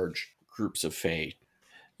 like large groups of Fae.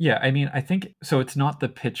 Yeah, I mean, I think so. It's not the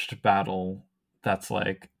pitched battle that's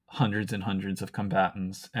like hundreds and hundreds of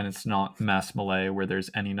combatants, and it's not mass melee where there's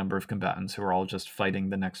any number of combatants who are all just fighting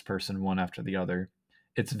the next person one after the other.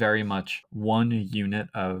 It's very much one unit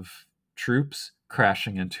of troops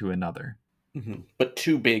crashing into another. But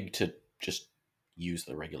too big to just use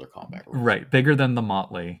the regular combat rules. Right, bigger than the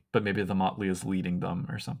motley, but maybe the motley is leading them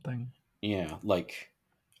or something. Yeah, like,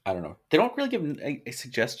 I don't know. They don't really give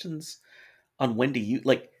suggestions on when to use,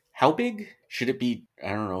 like, how big should it be? I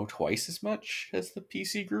don't know, twice as much as the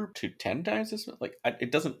PC group to 10 times as much? Like,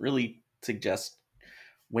 it doesn't really suggest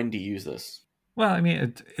when to use this. Well, I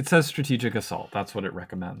mean, it says strategic assault. That's what it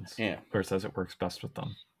recommends. Yeah. Or it says it works best with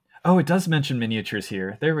them. Oh, it does mention miniatures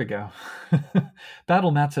here. There we go.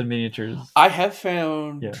 Battle mats and miniatures. I have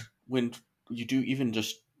found when you do even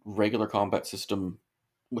just regular combat system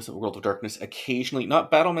with the World of Darkness, occasionally,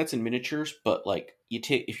 not battle mats and miniatures, but like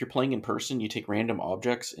if you're playing in person, you take random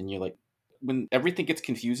objects and you like, when everything gets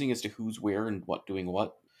confusing as to who's where and what doing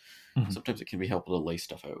what, sometimes it can be helpful to lay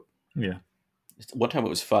stuff out. Yeah. One time it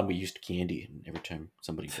was fun. We used candy, and every time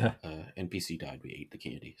somebody NPC died, we ate the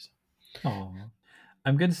candy. So. Oh,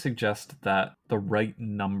 I'm going to suggest that the right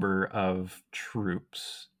number of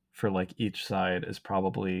troops for like each side is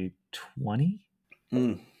probably 20.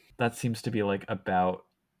 That seems to be like about,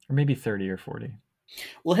 or maybe 30 or 40.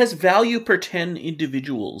 Well, it has value per 10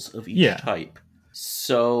 individuals of each type.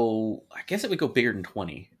 So I guess it would go bigger than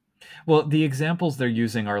 20. Well, the examples they're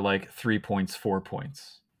using are like 3 points, 4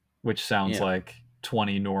 points, which sounds like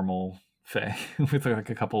 20 normal Fae with like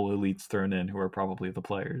a couple elites thrown in who are probably the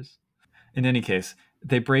players. In any case,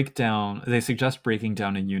 they suggest breaking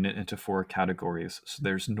down a unit into 4 categories. So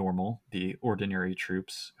there's normal, the ordinary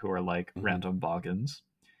troops who are like random boggins.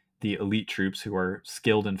 The elite troops who are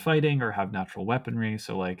skilled in fighting or have natural weaponry,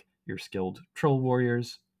 so like your skilled troll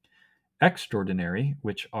warriors. Extraordinary,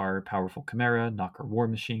 which are powerful chimera, knocker war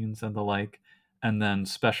machines, and the like. And then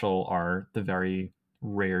special are the very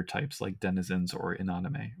rare types like denizens or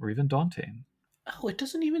inanime, or even daunting. Oh, it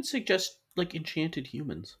doesn't even suggest like enchanted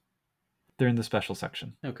humans. They're in the special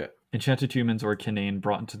section. Okay. Enchanted humans or kinane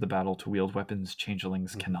brought into the battle to wield weapons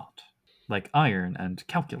changelings cannot, like iron and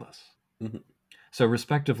calculus. Mm-hmm. So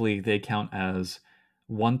respectively, they count as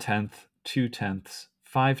 1/10, 2/10,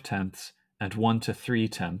 5/10, and 1 to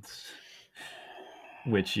 3/10,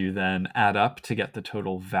 which you then add up to get the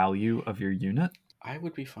total value of your unit. I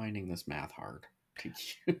would be finding this math hard to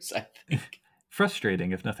use, I think.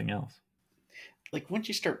 Frustrating, if nothing else. Like, once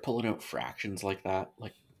you start pulling out fractions like that,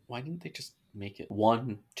 like, why didn't they just make it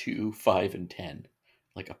 1, 2, 5, and 10?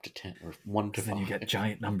 Like, up to 10, or 1 to 5. Then you get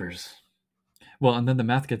giant numbers. Well, and then the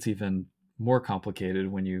math gets even more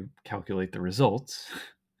complicated when you calculate the results.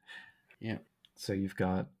 Yeah. So you've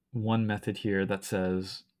got one method here that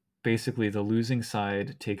says basically the losing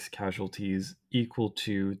side takes casualties equal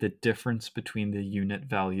to the difference between the unit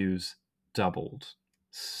values doubled.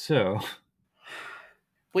 So...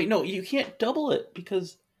 Wait, no, you can't double it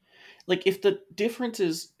because, like, if the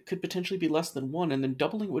differences could potentially be less than 1, and then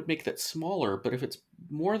doubling would make that smaller, but if it's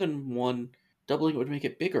more than 1, doubling would make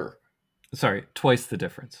it bigger. Sorry, twice the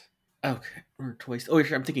difference. Okay, or twice. Oh,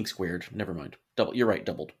 I'm thinking squared. Never mind. Double. You're right,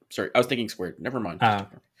 doubled. Sorry, I was thinking squared. Never mind.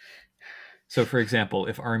 So, for example,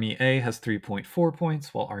 if Army A has 3.4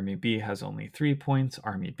 points, while Army B has only 3 points,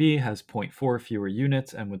 Army B has 0.4 fewer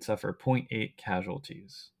units and would suffer 0.8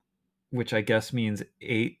 casualties. Which I guess means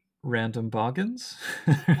 8 random boggins?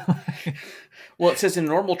 Well, it says in a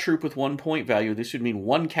normal troop with 1 point value, this would mean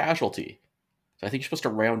 1 casualty. So I think you're supposed to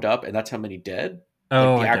round up, and that's how many dead?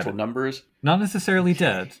 Oh, like the actual numbers? Not necessarily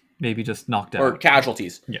dead. Maybe just knocked out. Or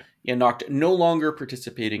casualties. Yeah. Yeah, knocked. No longer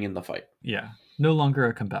participating in the fight. Yeah. No longer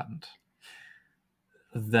a combatant.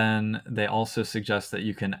 Then they also suggest that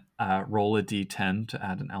you can roll a d10 to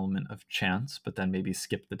add an element of chance, but then maybe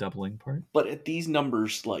skip the doubling part. But at these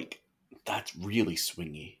numbers, like, that's really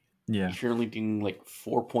swingy. Yeah. If you're only doing like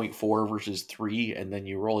 4.4 versus 3, and then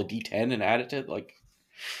you roll a d10 and add it to, like...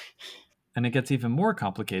 And it gets even more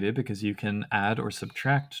complicated because you can add or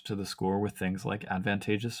subtract to the score with things like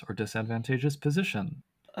advantageous or disadvantageous position.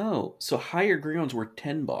 Oh, so higher ground's worth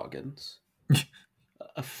 10 boggins.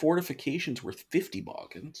 A fortification's worth 50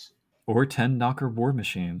 boggins. Or 10 knocker war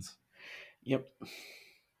machines. Yep.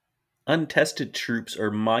 Untested troops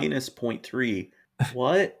are minus 0.3.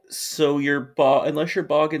 What? So unless your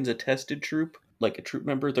boggin's a tested troop, like a troop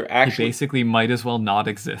member, they're actually... They basically might as well not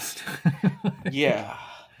exist. Yeah.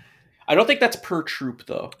 I don't think that's per troop,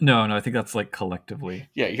 though. No, I think that's like collectively.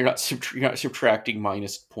 Yeah, you're not subtracting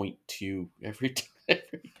minus 0.2 every time.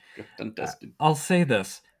 Untested. I'll say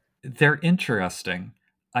this. They're interesting.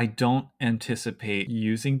 I don't anticipate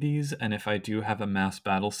using these, and if I do have a mass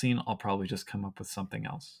battle scene, I'll probably just come up with something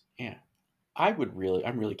else. Yeah. I'm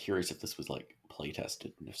really curious if this was like play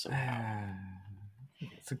tested, and if so, how.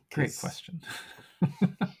 It's a great question.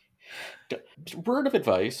 Word of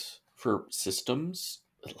advice for systems,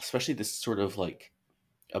 especially this sort of like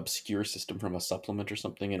obscure system from a supplement or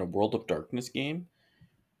something in a World of Darkness game.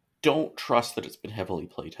 Don't trust that it's been heavily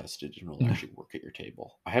play tested and will actually work at your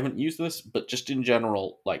table. I haven't used this, but just in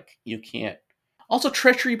general, like, you can't. Also,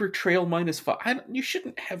 treachery betrayal -5. You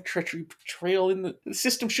shouldn't have treachery betrayal in the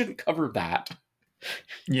system. Shouldn't cover that.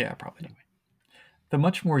 Yeah, probably not. The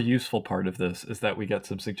much more useful part of this is that we get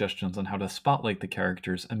some suggestions on how to spotlight the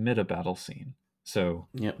characters amid a battle scene. So,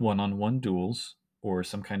 one-on-one duels, or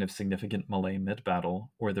some kind of significant melee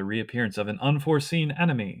mid-battle, or the reappearance of an unforeseen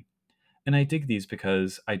enemy. And I dig these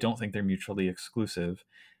because I don't think they're mutually exclusive.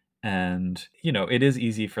 And, it is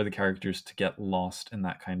easy for the characters to get lost in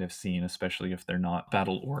that kind of scene, especially if they're not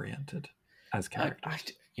battle-oriented as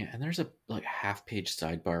characters. And there's a half-page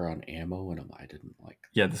sidebar on ammo, and I didn't like that.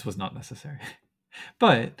 Yeah, this was not necessary.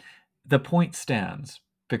 But the point stands,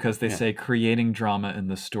 because they say creating drama in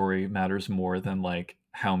the story matters more than,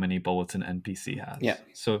 how many bullets an NPC has. Yeah.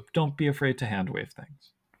 So don't be afraid to hand-wave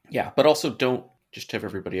things. Yeah, but also don't just have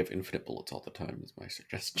everybody have infinite bullets all the time is my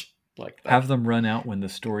suggestion. Like that. Have them run out when the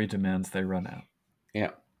story demands they run out.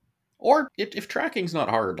 Yeah. Or if tracking's not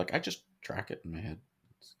hard, I just track it in my head.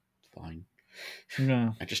 It's fine.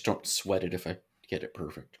 No. I just don't sweat it if I get it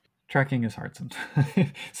perfect. Tracking is hard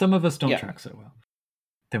sometimes. Some of us don't track so well.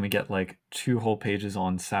 Then we get 2 whole pages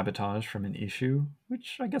on sabotage from an issue,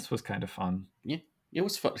 which I guess was kind of fun. Yeah, it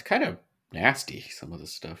was fun. It's kind of nasty, some of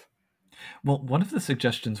this stuff. Well, one of the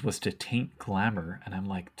suggestions was to taint glamour, and I'm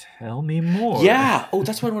like, tell me more. Yeah. Oh,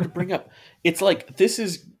 that's what I wanted to bring up. It's this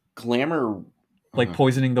is glamour.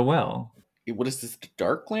 Poisoning the well. What is this, the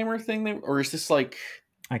dark glamour thing? Or is this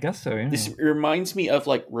I guess so, yeah. This reminds me of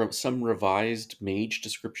like some revised mage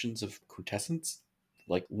descriptions of quintessence,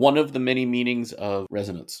 like one of the many meanings of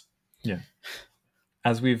resonance. Yeah.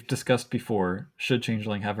 As we've discussed before, should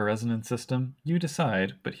Changeling have a resonance system? You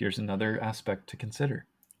decide, but here's another aspect to consider.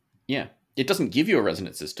 Yeah. It doesn't give you a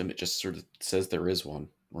resonance system, it just sort of says there is one,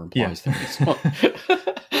 or implies there is one.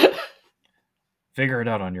 Figure it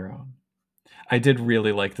out on your own. I did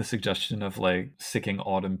really like the suggestion of like sicking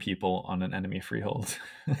autumn people on an enemy freehold.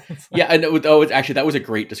 Yeah, I know. Oh, actually, that was a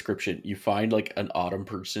great description. You find like an autumn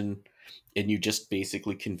person, and you just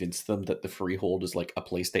basically convince them that the freehold is like a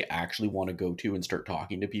place they actually want to go to and start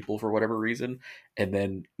talking to people for whatever reason, and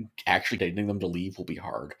then actually getting them to leave will be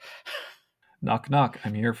hard. Knock, knock.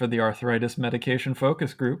 I'm here for the arthritis medication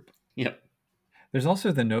focus group. Yep. There's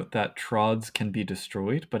also the note that trods can be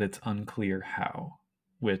destroyed, but it's unclear how.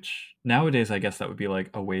 Which nowadays, I guess that would be like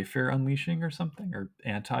a Wayfair unleashing or something, or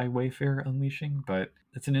anti-Wayfair unleashing. But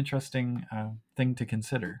it's an interesting thing to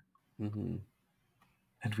consider. Mm-hmm.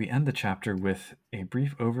 And we end the chapter with a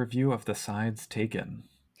brief overview of the sides taken.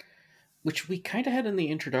 Which we kind of had in the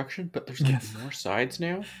introduction, but there's like more sides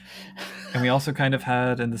now. And we also kind of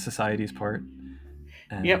had in the societies part.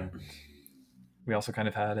 And yep. We also kind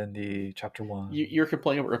of had in the chapter 1. You're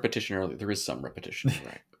complaining about repetition earlier. There is some repetition,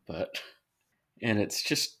 right? But... And it's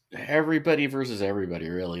just everybody versus everybody,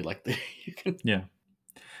 really. Like you can... Yeah.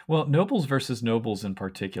 Well, nobles versus nobles in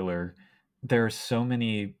particular, there are so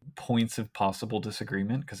many points of possible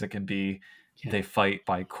disagreement because it can be they fight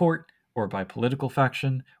by court or by political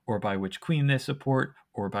faction or by which queen they support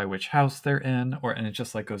or by which house they're in, and it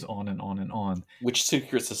just like goes on and on and on. Which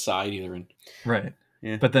secret society they're in. Right.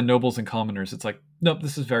 Yeah. But then nobles and commoners, it's like, nope,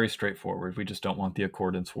 this is very straightforward. We just don't want the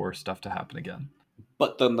Accordance War stuff to happen again.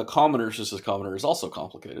 But then the commoners versus commoner is also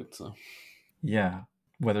complicated. So, yeah,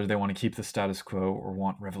 whether they want to keep the status quo or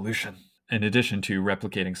want revolution, in addition to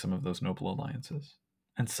replicating some of those noble alliances.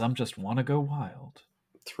 And some just want to go wild.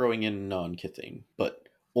 Throwing in non-Kithane, but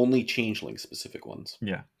only changeling-specific ones.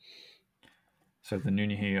 Yeah. So the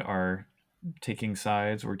Nunnehi are taking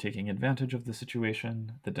sides or taking advantage of the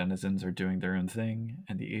situation. The denizens are doing their own thing,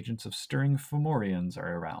 and the agents of stirring Fomorians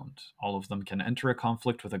are around. All of them can enter a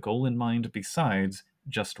conflict with a goal in mind besides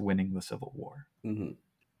just winning the Civil War. Mm-hmm.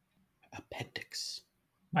 Appendix.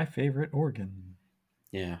 My favorite organ.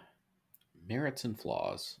 Yeah. Merits and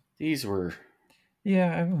flaws. These were...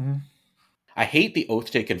 Yeah. I hate the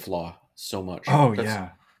oath-taken flaw so much. Oh,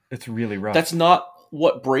 yeah. It's really rough. That's not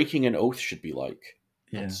what breaking an oath should be like.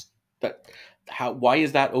 Why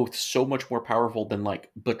is that oath so much more powerful than like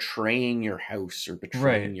betraying your house or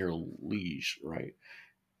betraying your liege, right?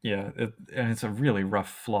 Yeah, and it's a really rough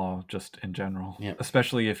flaw just in general. Yeah.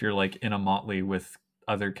 Especially if you're like in a motley with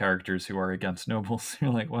other characters who are against nobles. You're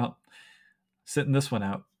like, well, sitting this one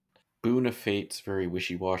out. Boon of Fate's very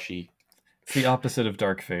wishy-washy. It's the opposite of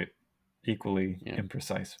Dark Fate. Equally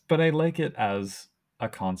imprecise. But I like it as a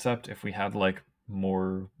concept. If we had like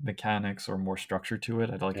more mechanics or more structure to it,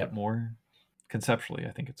 I'd like it more. Conceptually,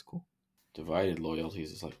 I think it's cool. Divided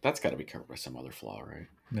loyalties is like, that's got to be covered by some other flaw, right?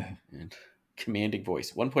 Yeah. And commanding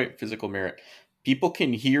voice, 1 point physical merit. People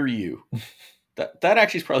can hear you. that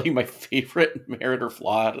actually is probably my favorite merit or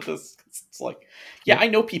flaw out of this. It's like, I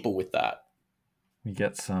know people with that. We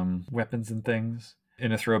get some weapons and things.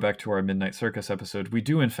 In a throwback to our Midnight Circus episode, we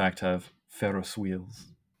do in fact have Ferros wheels.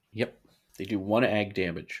 Yep. They do 1 ag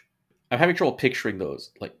damage. I'm having trouble picturing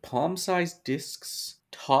those. Like palm-sized discs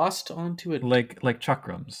tossed onto it. Like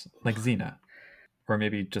chakrams, like Xena. Or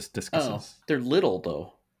maybe just discuses. Oh, they're little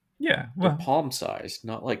though. Yeah. Well, they're palm-sized,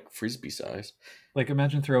 not like frisbee-sized. Like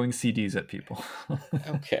imagine throwing CDs at people.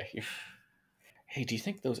 Okay. Hey, do you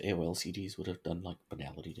think those AOL CDs would have done like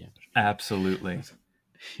banality damage? Absolutely.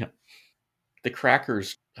 Yeah. The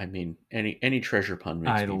crackers, I mean, any treasure pun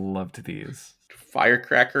makes I loved these.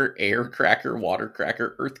 Firecracker, air cracker, water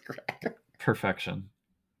cracker, earth cracker. Perfection.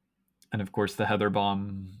 And of course the Heather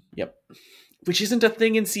Bomb. Yep. Which isn't a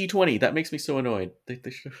thing in C20. That makes me so annoyed. They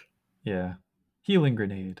should... Yeah. Healing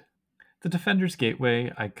Grenade. The Defender's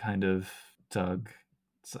Gateway I kind of dug.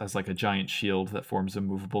 It's as like a giant shield that forms a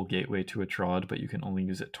movable gateway to a trod, but you can only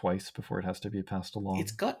use it twice before it has to be passed along.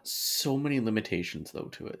 It's got so many limitations, though,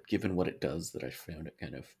 to it, given what it does, that I found it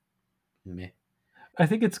kind of meh. I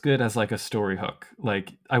think it's good as like a story hook.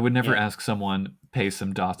 Like, I would never ask someone, pay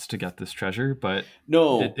some dots to get this treasure, but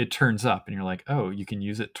no, it turns up and you're like, oh, you can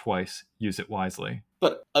use it twice, use it wisely.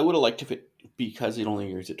 But I would have liked if it, because you'd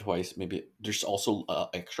only use it twice, maybe there's also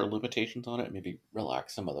extra limitations on it, maybe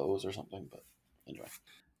relax some of those or something, but anyway.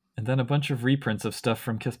 And then a bunch of reprints of stuff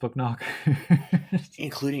from Kissbook Knock.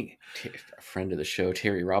 Including a friend of the show,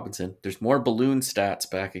 Terry Robinson. There's more balloon stats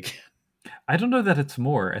back again. I don't know that it's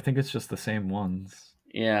more. I think it's just the same ones.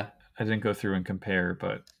 Yeah. I didn't go through and compare,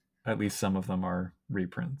 but at least some of them are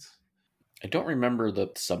reprints. I don't remember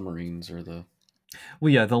the submarines or the...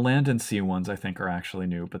 Well, yeah, the land and sea ones I think are actually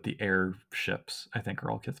new, but the airships I think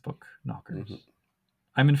are all Kith book knockers. Mm-hmm.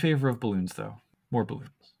 I'm in favor of balloons, though. More balloons.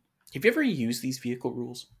 Have you ever used these vehicle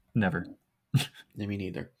rules? Never. Me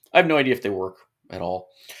neither. I have no idea if they work at all.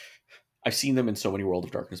 I've seen them in so many World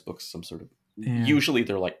of Darkness books, some sort of... Yeah. Usually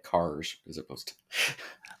they're like cars as opposed to...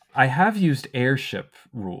 I have used airship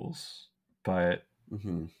rules, but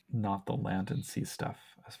not the land and sea stuff,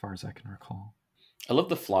 as far as I can recall. I love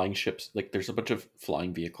the flying ships. Like, there's a bunch of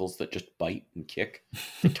flying vehicles that just bite and kick.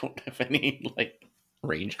 They don't have any, like,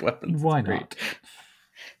 ranged weapons. Why not?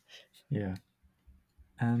 Yeah.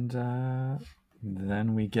 And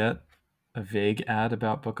then we get a vague ad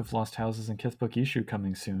about Book of Lost Houses and Kith Book issue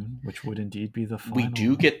coming soon, which would indeed be the final. We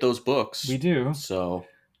do get those books. We do. So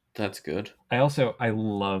that's good. I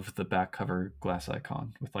love the back cover glass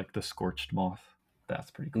icon with, like, the scorched moth.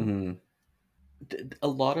 That's pretty cool. Mm-hmm. A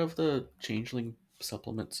lot of the Changeling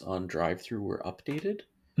supplements on drive-through were updated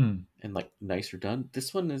and, like, nicer done.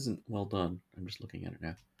 This one isn't well done. I'm just looking at it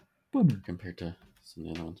now. Compared to some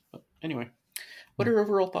of the other ones. But anyway, what are your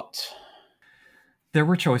overall thoughts? There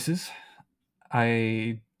were choices.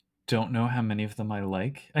 I don't know how many of them I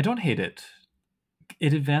like. I don't hate it.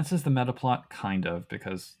 It advances the meta plot, kind of,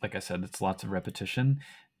 because, like I said, it's lots of repetition.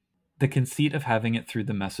 The conceit of having it through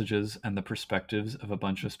the messages and the perspectives of a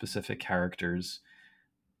bunch of specific characters,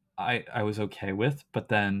 I was okay with, but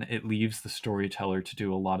then it leaves the storyteller to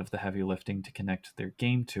do a lot of the heavy lifting to connect their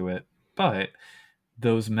game to it. But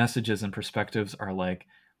those messages and perspectives are, like,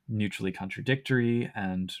 mutually contradictory,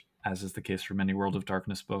 and as is the case for many World of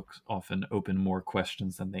Darkness books, often open more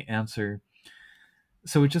questions than they answer.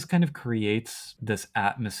 So it just kind of creates this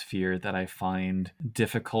atmosphere that I find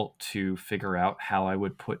difficult to figure out how I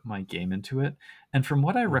would put my game into it. And from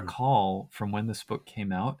what I recall from when this book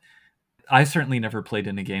came out, I certainly never played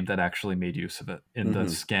in a game that actually made use of it in the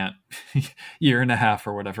scant year and a half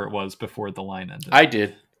or whatever it was before the line ended. I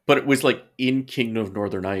did. But it was, like, in Kingdom of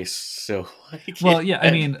Northern Ice, so... Like, well, yeah,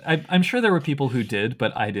 I mean, I'm sure there were people who did,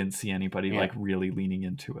 but I didn't see anybody, like, really leaning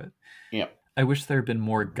into it. Yeah. I wish there had been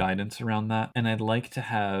more guidance around that, and I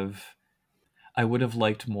would have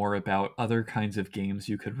liked more about other kinds of games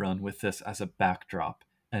you could run with this as a backdrop,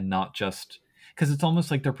 and not just... Because it's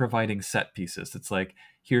almost like they're providing set pieces. It's like,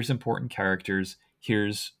 here's important characters,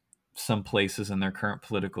 here's some places in their current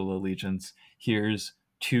political allegiance, here's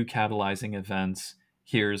 2 catalyzing events,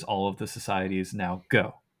 here's all of the societies, now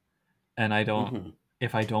go. And I don't,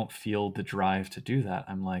 if I don't feel the drive to do that,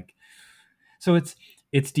 I'm like, so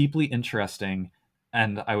it's deeply interesting,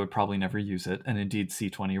 and I would probably never use it. And indeed,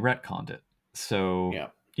 C20 retconned it. So,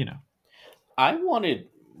 you know. I wanted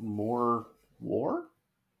more war.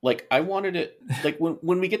 Like, I wanted it, like,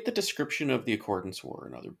 when we get the description of the Accordance War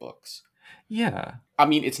in other books. Yeah. I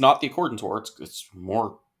mean, it's not the Accordance War. It's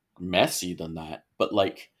more messy than that. But,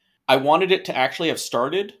 like, I wanted it to actually have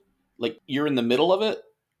started, like, you're in the middle of it,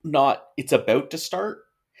 not it's about to start.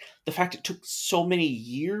 The fact it took so many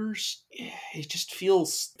years, it just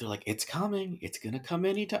feels, they're like, it's coming, it's gonna come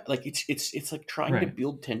anytime. Like, it's like trying to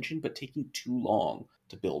build tension, but taking too long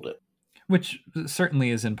to build it. Which certainly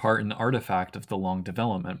is in part an artifact of the long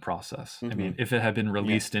development process. I mean, if it had been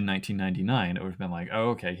released in 1999, it would have been like,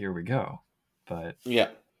 oh, okay, here we go. But yeah.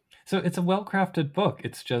 So it's a well-crafted book.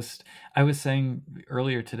 It's just, I was saying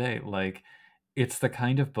earlier today, like, it's the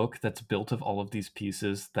kind of book that's built of all of these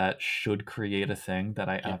pieces that should create a thing that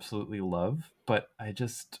I absolutely love, but I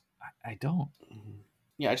don't.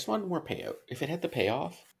 Yeah, I just wanted more payout. If it had the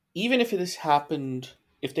payoff, even if this happened,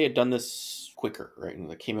 if they had done this quicker, right, and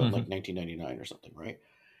it came out in like 1999 or something, right?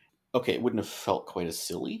 Okay, it wouldn't have felt quite as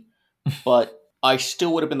silly, but I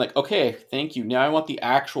still would have been like, okay, thank you. Now I want the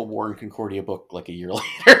actual War in Concordia book like a year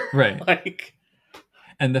later. Right. Like,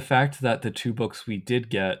 and the fact that the 2 books we did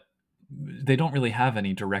get, they don't really have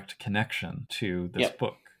any direct connection to this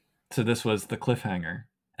book. So this was the cliffhanger,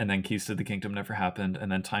 and then Keys to the Kingdom never happened,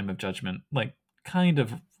 and then Time of Judgment, like, kind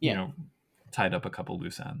of, you know, tied up a couple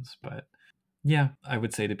loose ends. But yeah, I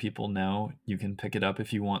would say to people now, you can pick it up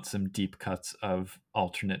if you want some deep cuts of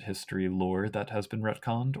alternate history lore that has been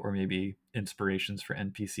retconned, or maybe inspirations for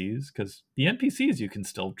NPCs, because the NPCs you can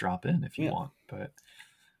still drop in if you want. But,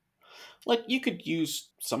 like, you could use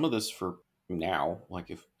some of this for now, like,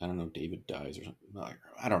 if, I don't know, David dies or something.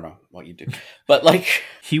 I don't know what you do, but, like,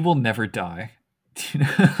 he will never die.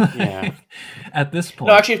 Yeah. At this point,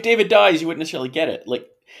 no, actually, if David dies, you wouldn't necessarily get it. Like,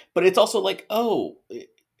 but it's also like, oh,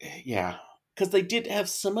 yeah, because they did have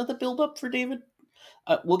some of the build up for David.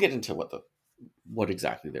 We'll get into what the what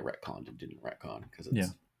exactly they retconned and didn't retcon, because it's... Yeah.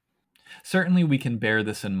 Certainly we can bear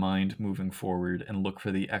this in mind moving forward and look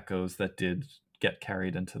for the echoes that did get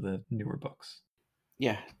carried into the newer books.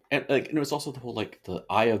 Yeah, and it was also the whole, like, the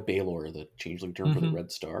Eye of Baelor, the changeling term for the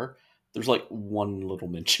Red Star. There's like one little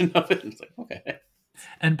mention of it, and it's like, okay.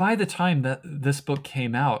 And by the time that this book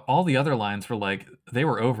came out, all the other lines were like, they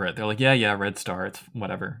were over it. They're like, yeah, Red Star, it's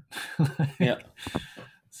whatever. Yeah.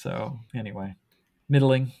 So anyway,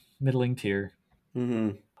 middling tier.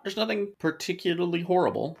 Mm-hmm. There's nothing particularly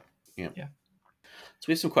horrible. Yeah. So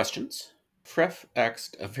we have some questions. Fref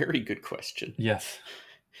asked a very good question. Yes.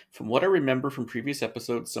 From what I remember from previous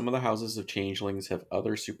episodes, some of the houses of changelings have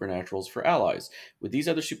other supernaturals for allies. Would these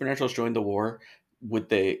other supernaturals join the war? Would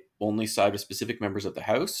they only side with specific members of the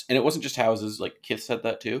house? And it wasn't just houses, like Kith said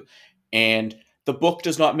that too. And the book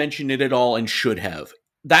does not mention it at all, and should have.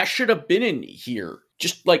 That should have been in here.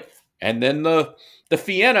 Just like, and then the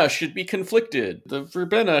Fianna should be conflicted. The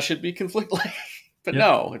Verbena should be conflicted. But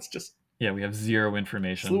no, it's just... Yeah, we have zero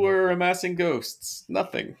information. Fluor amassing ghosts.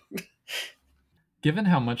 Nothing. Given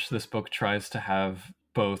how much this book tries to have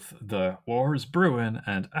both the war's brewing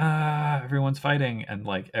and everyone's fighting and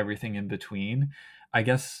like everything in between, I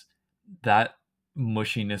guess that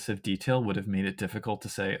mushiness of detail would have made it difficult to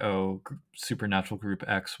say, oh, Supernatural Group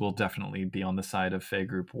X will definitely be on the side of Fae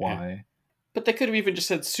Group Y. Yeah. But they could have even just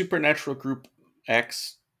said Supernatural Group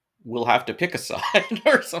X will have to pick a side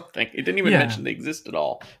or something. It didn't even mention they exist at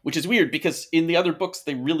all, which is weird because in the other books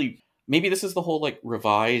they really... Maybe this is the whole like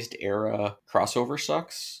revised era crossover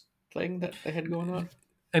sucks thing that they had going on.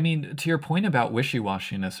 I mean, to your point about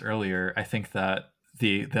wishy-washiness earlier, I think that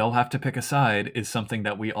they'll have to pick a side is something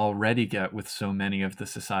that we already get with so many of the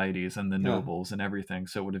societies and the nobles and everything.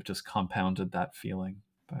 So it would have just compounded that feeling.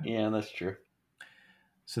 But... Yeah, that's true.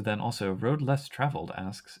 So then also Road Less Traveled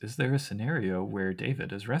asks, is there a scenario where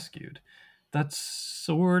David is rescued? That's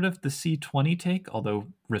sort of the C20 take, although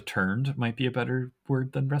returned might be a better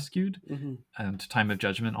word than rescued. Mm-hmm. And Time of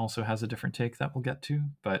Judgment also has a different take that we'll get to.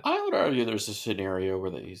 But I would argue there's a scenario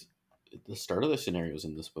where the start of the scenarios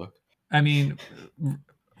in this book. I mean,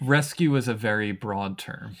 rescue is a very broad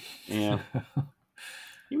term. Yeah.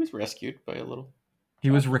 He was rescued by a little... He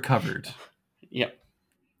was recovered. Yep.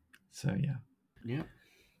 So yeah. Yeah.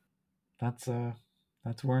 That's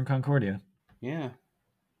War in Concordia. Yeah.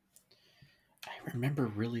 I remember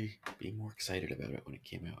really being more excited about it when it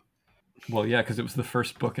came out. Well, yeah, because it was the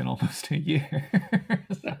first book in almost a year.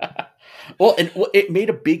 Well, and it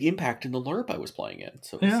made a big impact in the LARP I was playing in.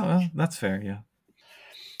 So yeah, well, that's fair, yeah.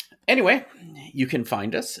 Anyway, you can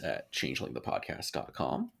find us at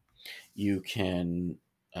changelingthepodcast.com. You can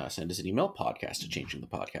send us an email,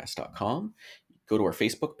 podcast@changelingthepodcast.com. Go to our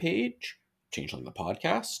Facebook page, Changeling the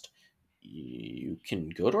Podcast. You can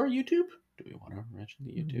go to our YouTube. Do we want to mention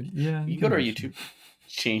the YouTube? Yeah. You can go to our YouTube,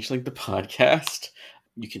 Changeling the Podcast.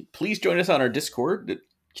 You can please join us on our Discord that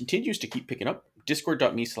continues to keep picking up.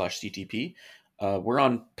 Discord.me/CTP. We're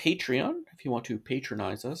on Patreon if you want to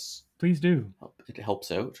patronize us. Please do. It helps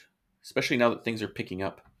out, especially now that things are picking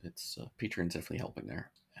up. It's Patreon's definitely helping there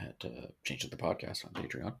at Changeling the Podcast on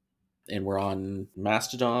Patreon. And we're on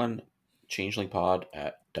Mastodon, Changeling Pod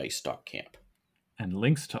at dice.camp. And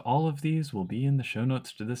links to all of these will be in the show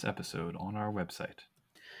notes to this episode on our website.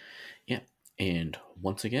 Yeah. And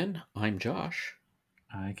once again, I'm Josh.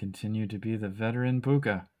 I continue to be the veteran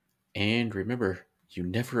Puka. And remember, you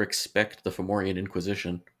never expect the Fomorian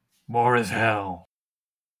Inquisition. War is hell.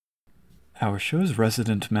 Our show's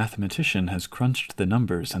resident mathematician has crunched the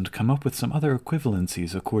numbers and come up with some other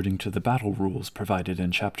equivalencies according to the battle rules provided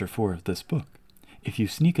in Chapter 4 of this book. If you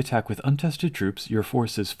sneak attack with untested troops, your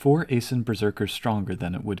force is 4 Aeson Berserkers stronger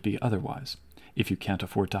than it would be otherwise. If you can't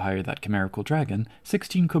afford to hire that chimerical dragon,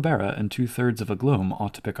 16 Kobera and 2/3 of a Gloam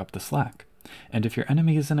ought to pick up the slack. And if your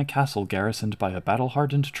enemy is in a castle garrisoned by a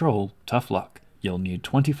battle-hardened troll, tough luck. You'll need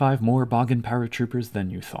 25 more Boggin paratroopers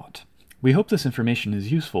than you thought. We hope this information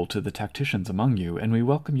is useful to the tacticians among you, and we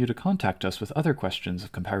welcome you to contact us with other questions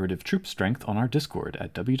of comparative troop strength on our Discord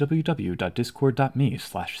at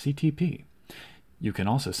www.discord.me/CTP. You can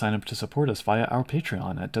also sign up to support us via our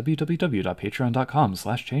Patreon at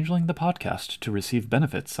www.patreon.com/changelingthepodcast to receive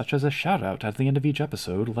benefits such as a shout-out at the end of each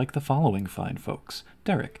episode like the following fine folks: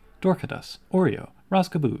 Derek, Dorcadus, Oreo,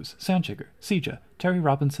 Roscaboose, Soundchigger, Sija, Terry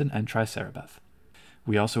Robinson, and Tricerabeth.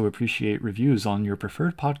 We also appreciate reviews on your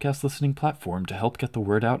preferred podcast listening platform to help get the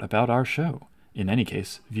word out about our show. In any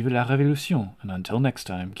case, vive la révolution, and until next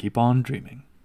time, keep on dreaming.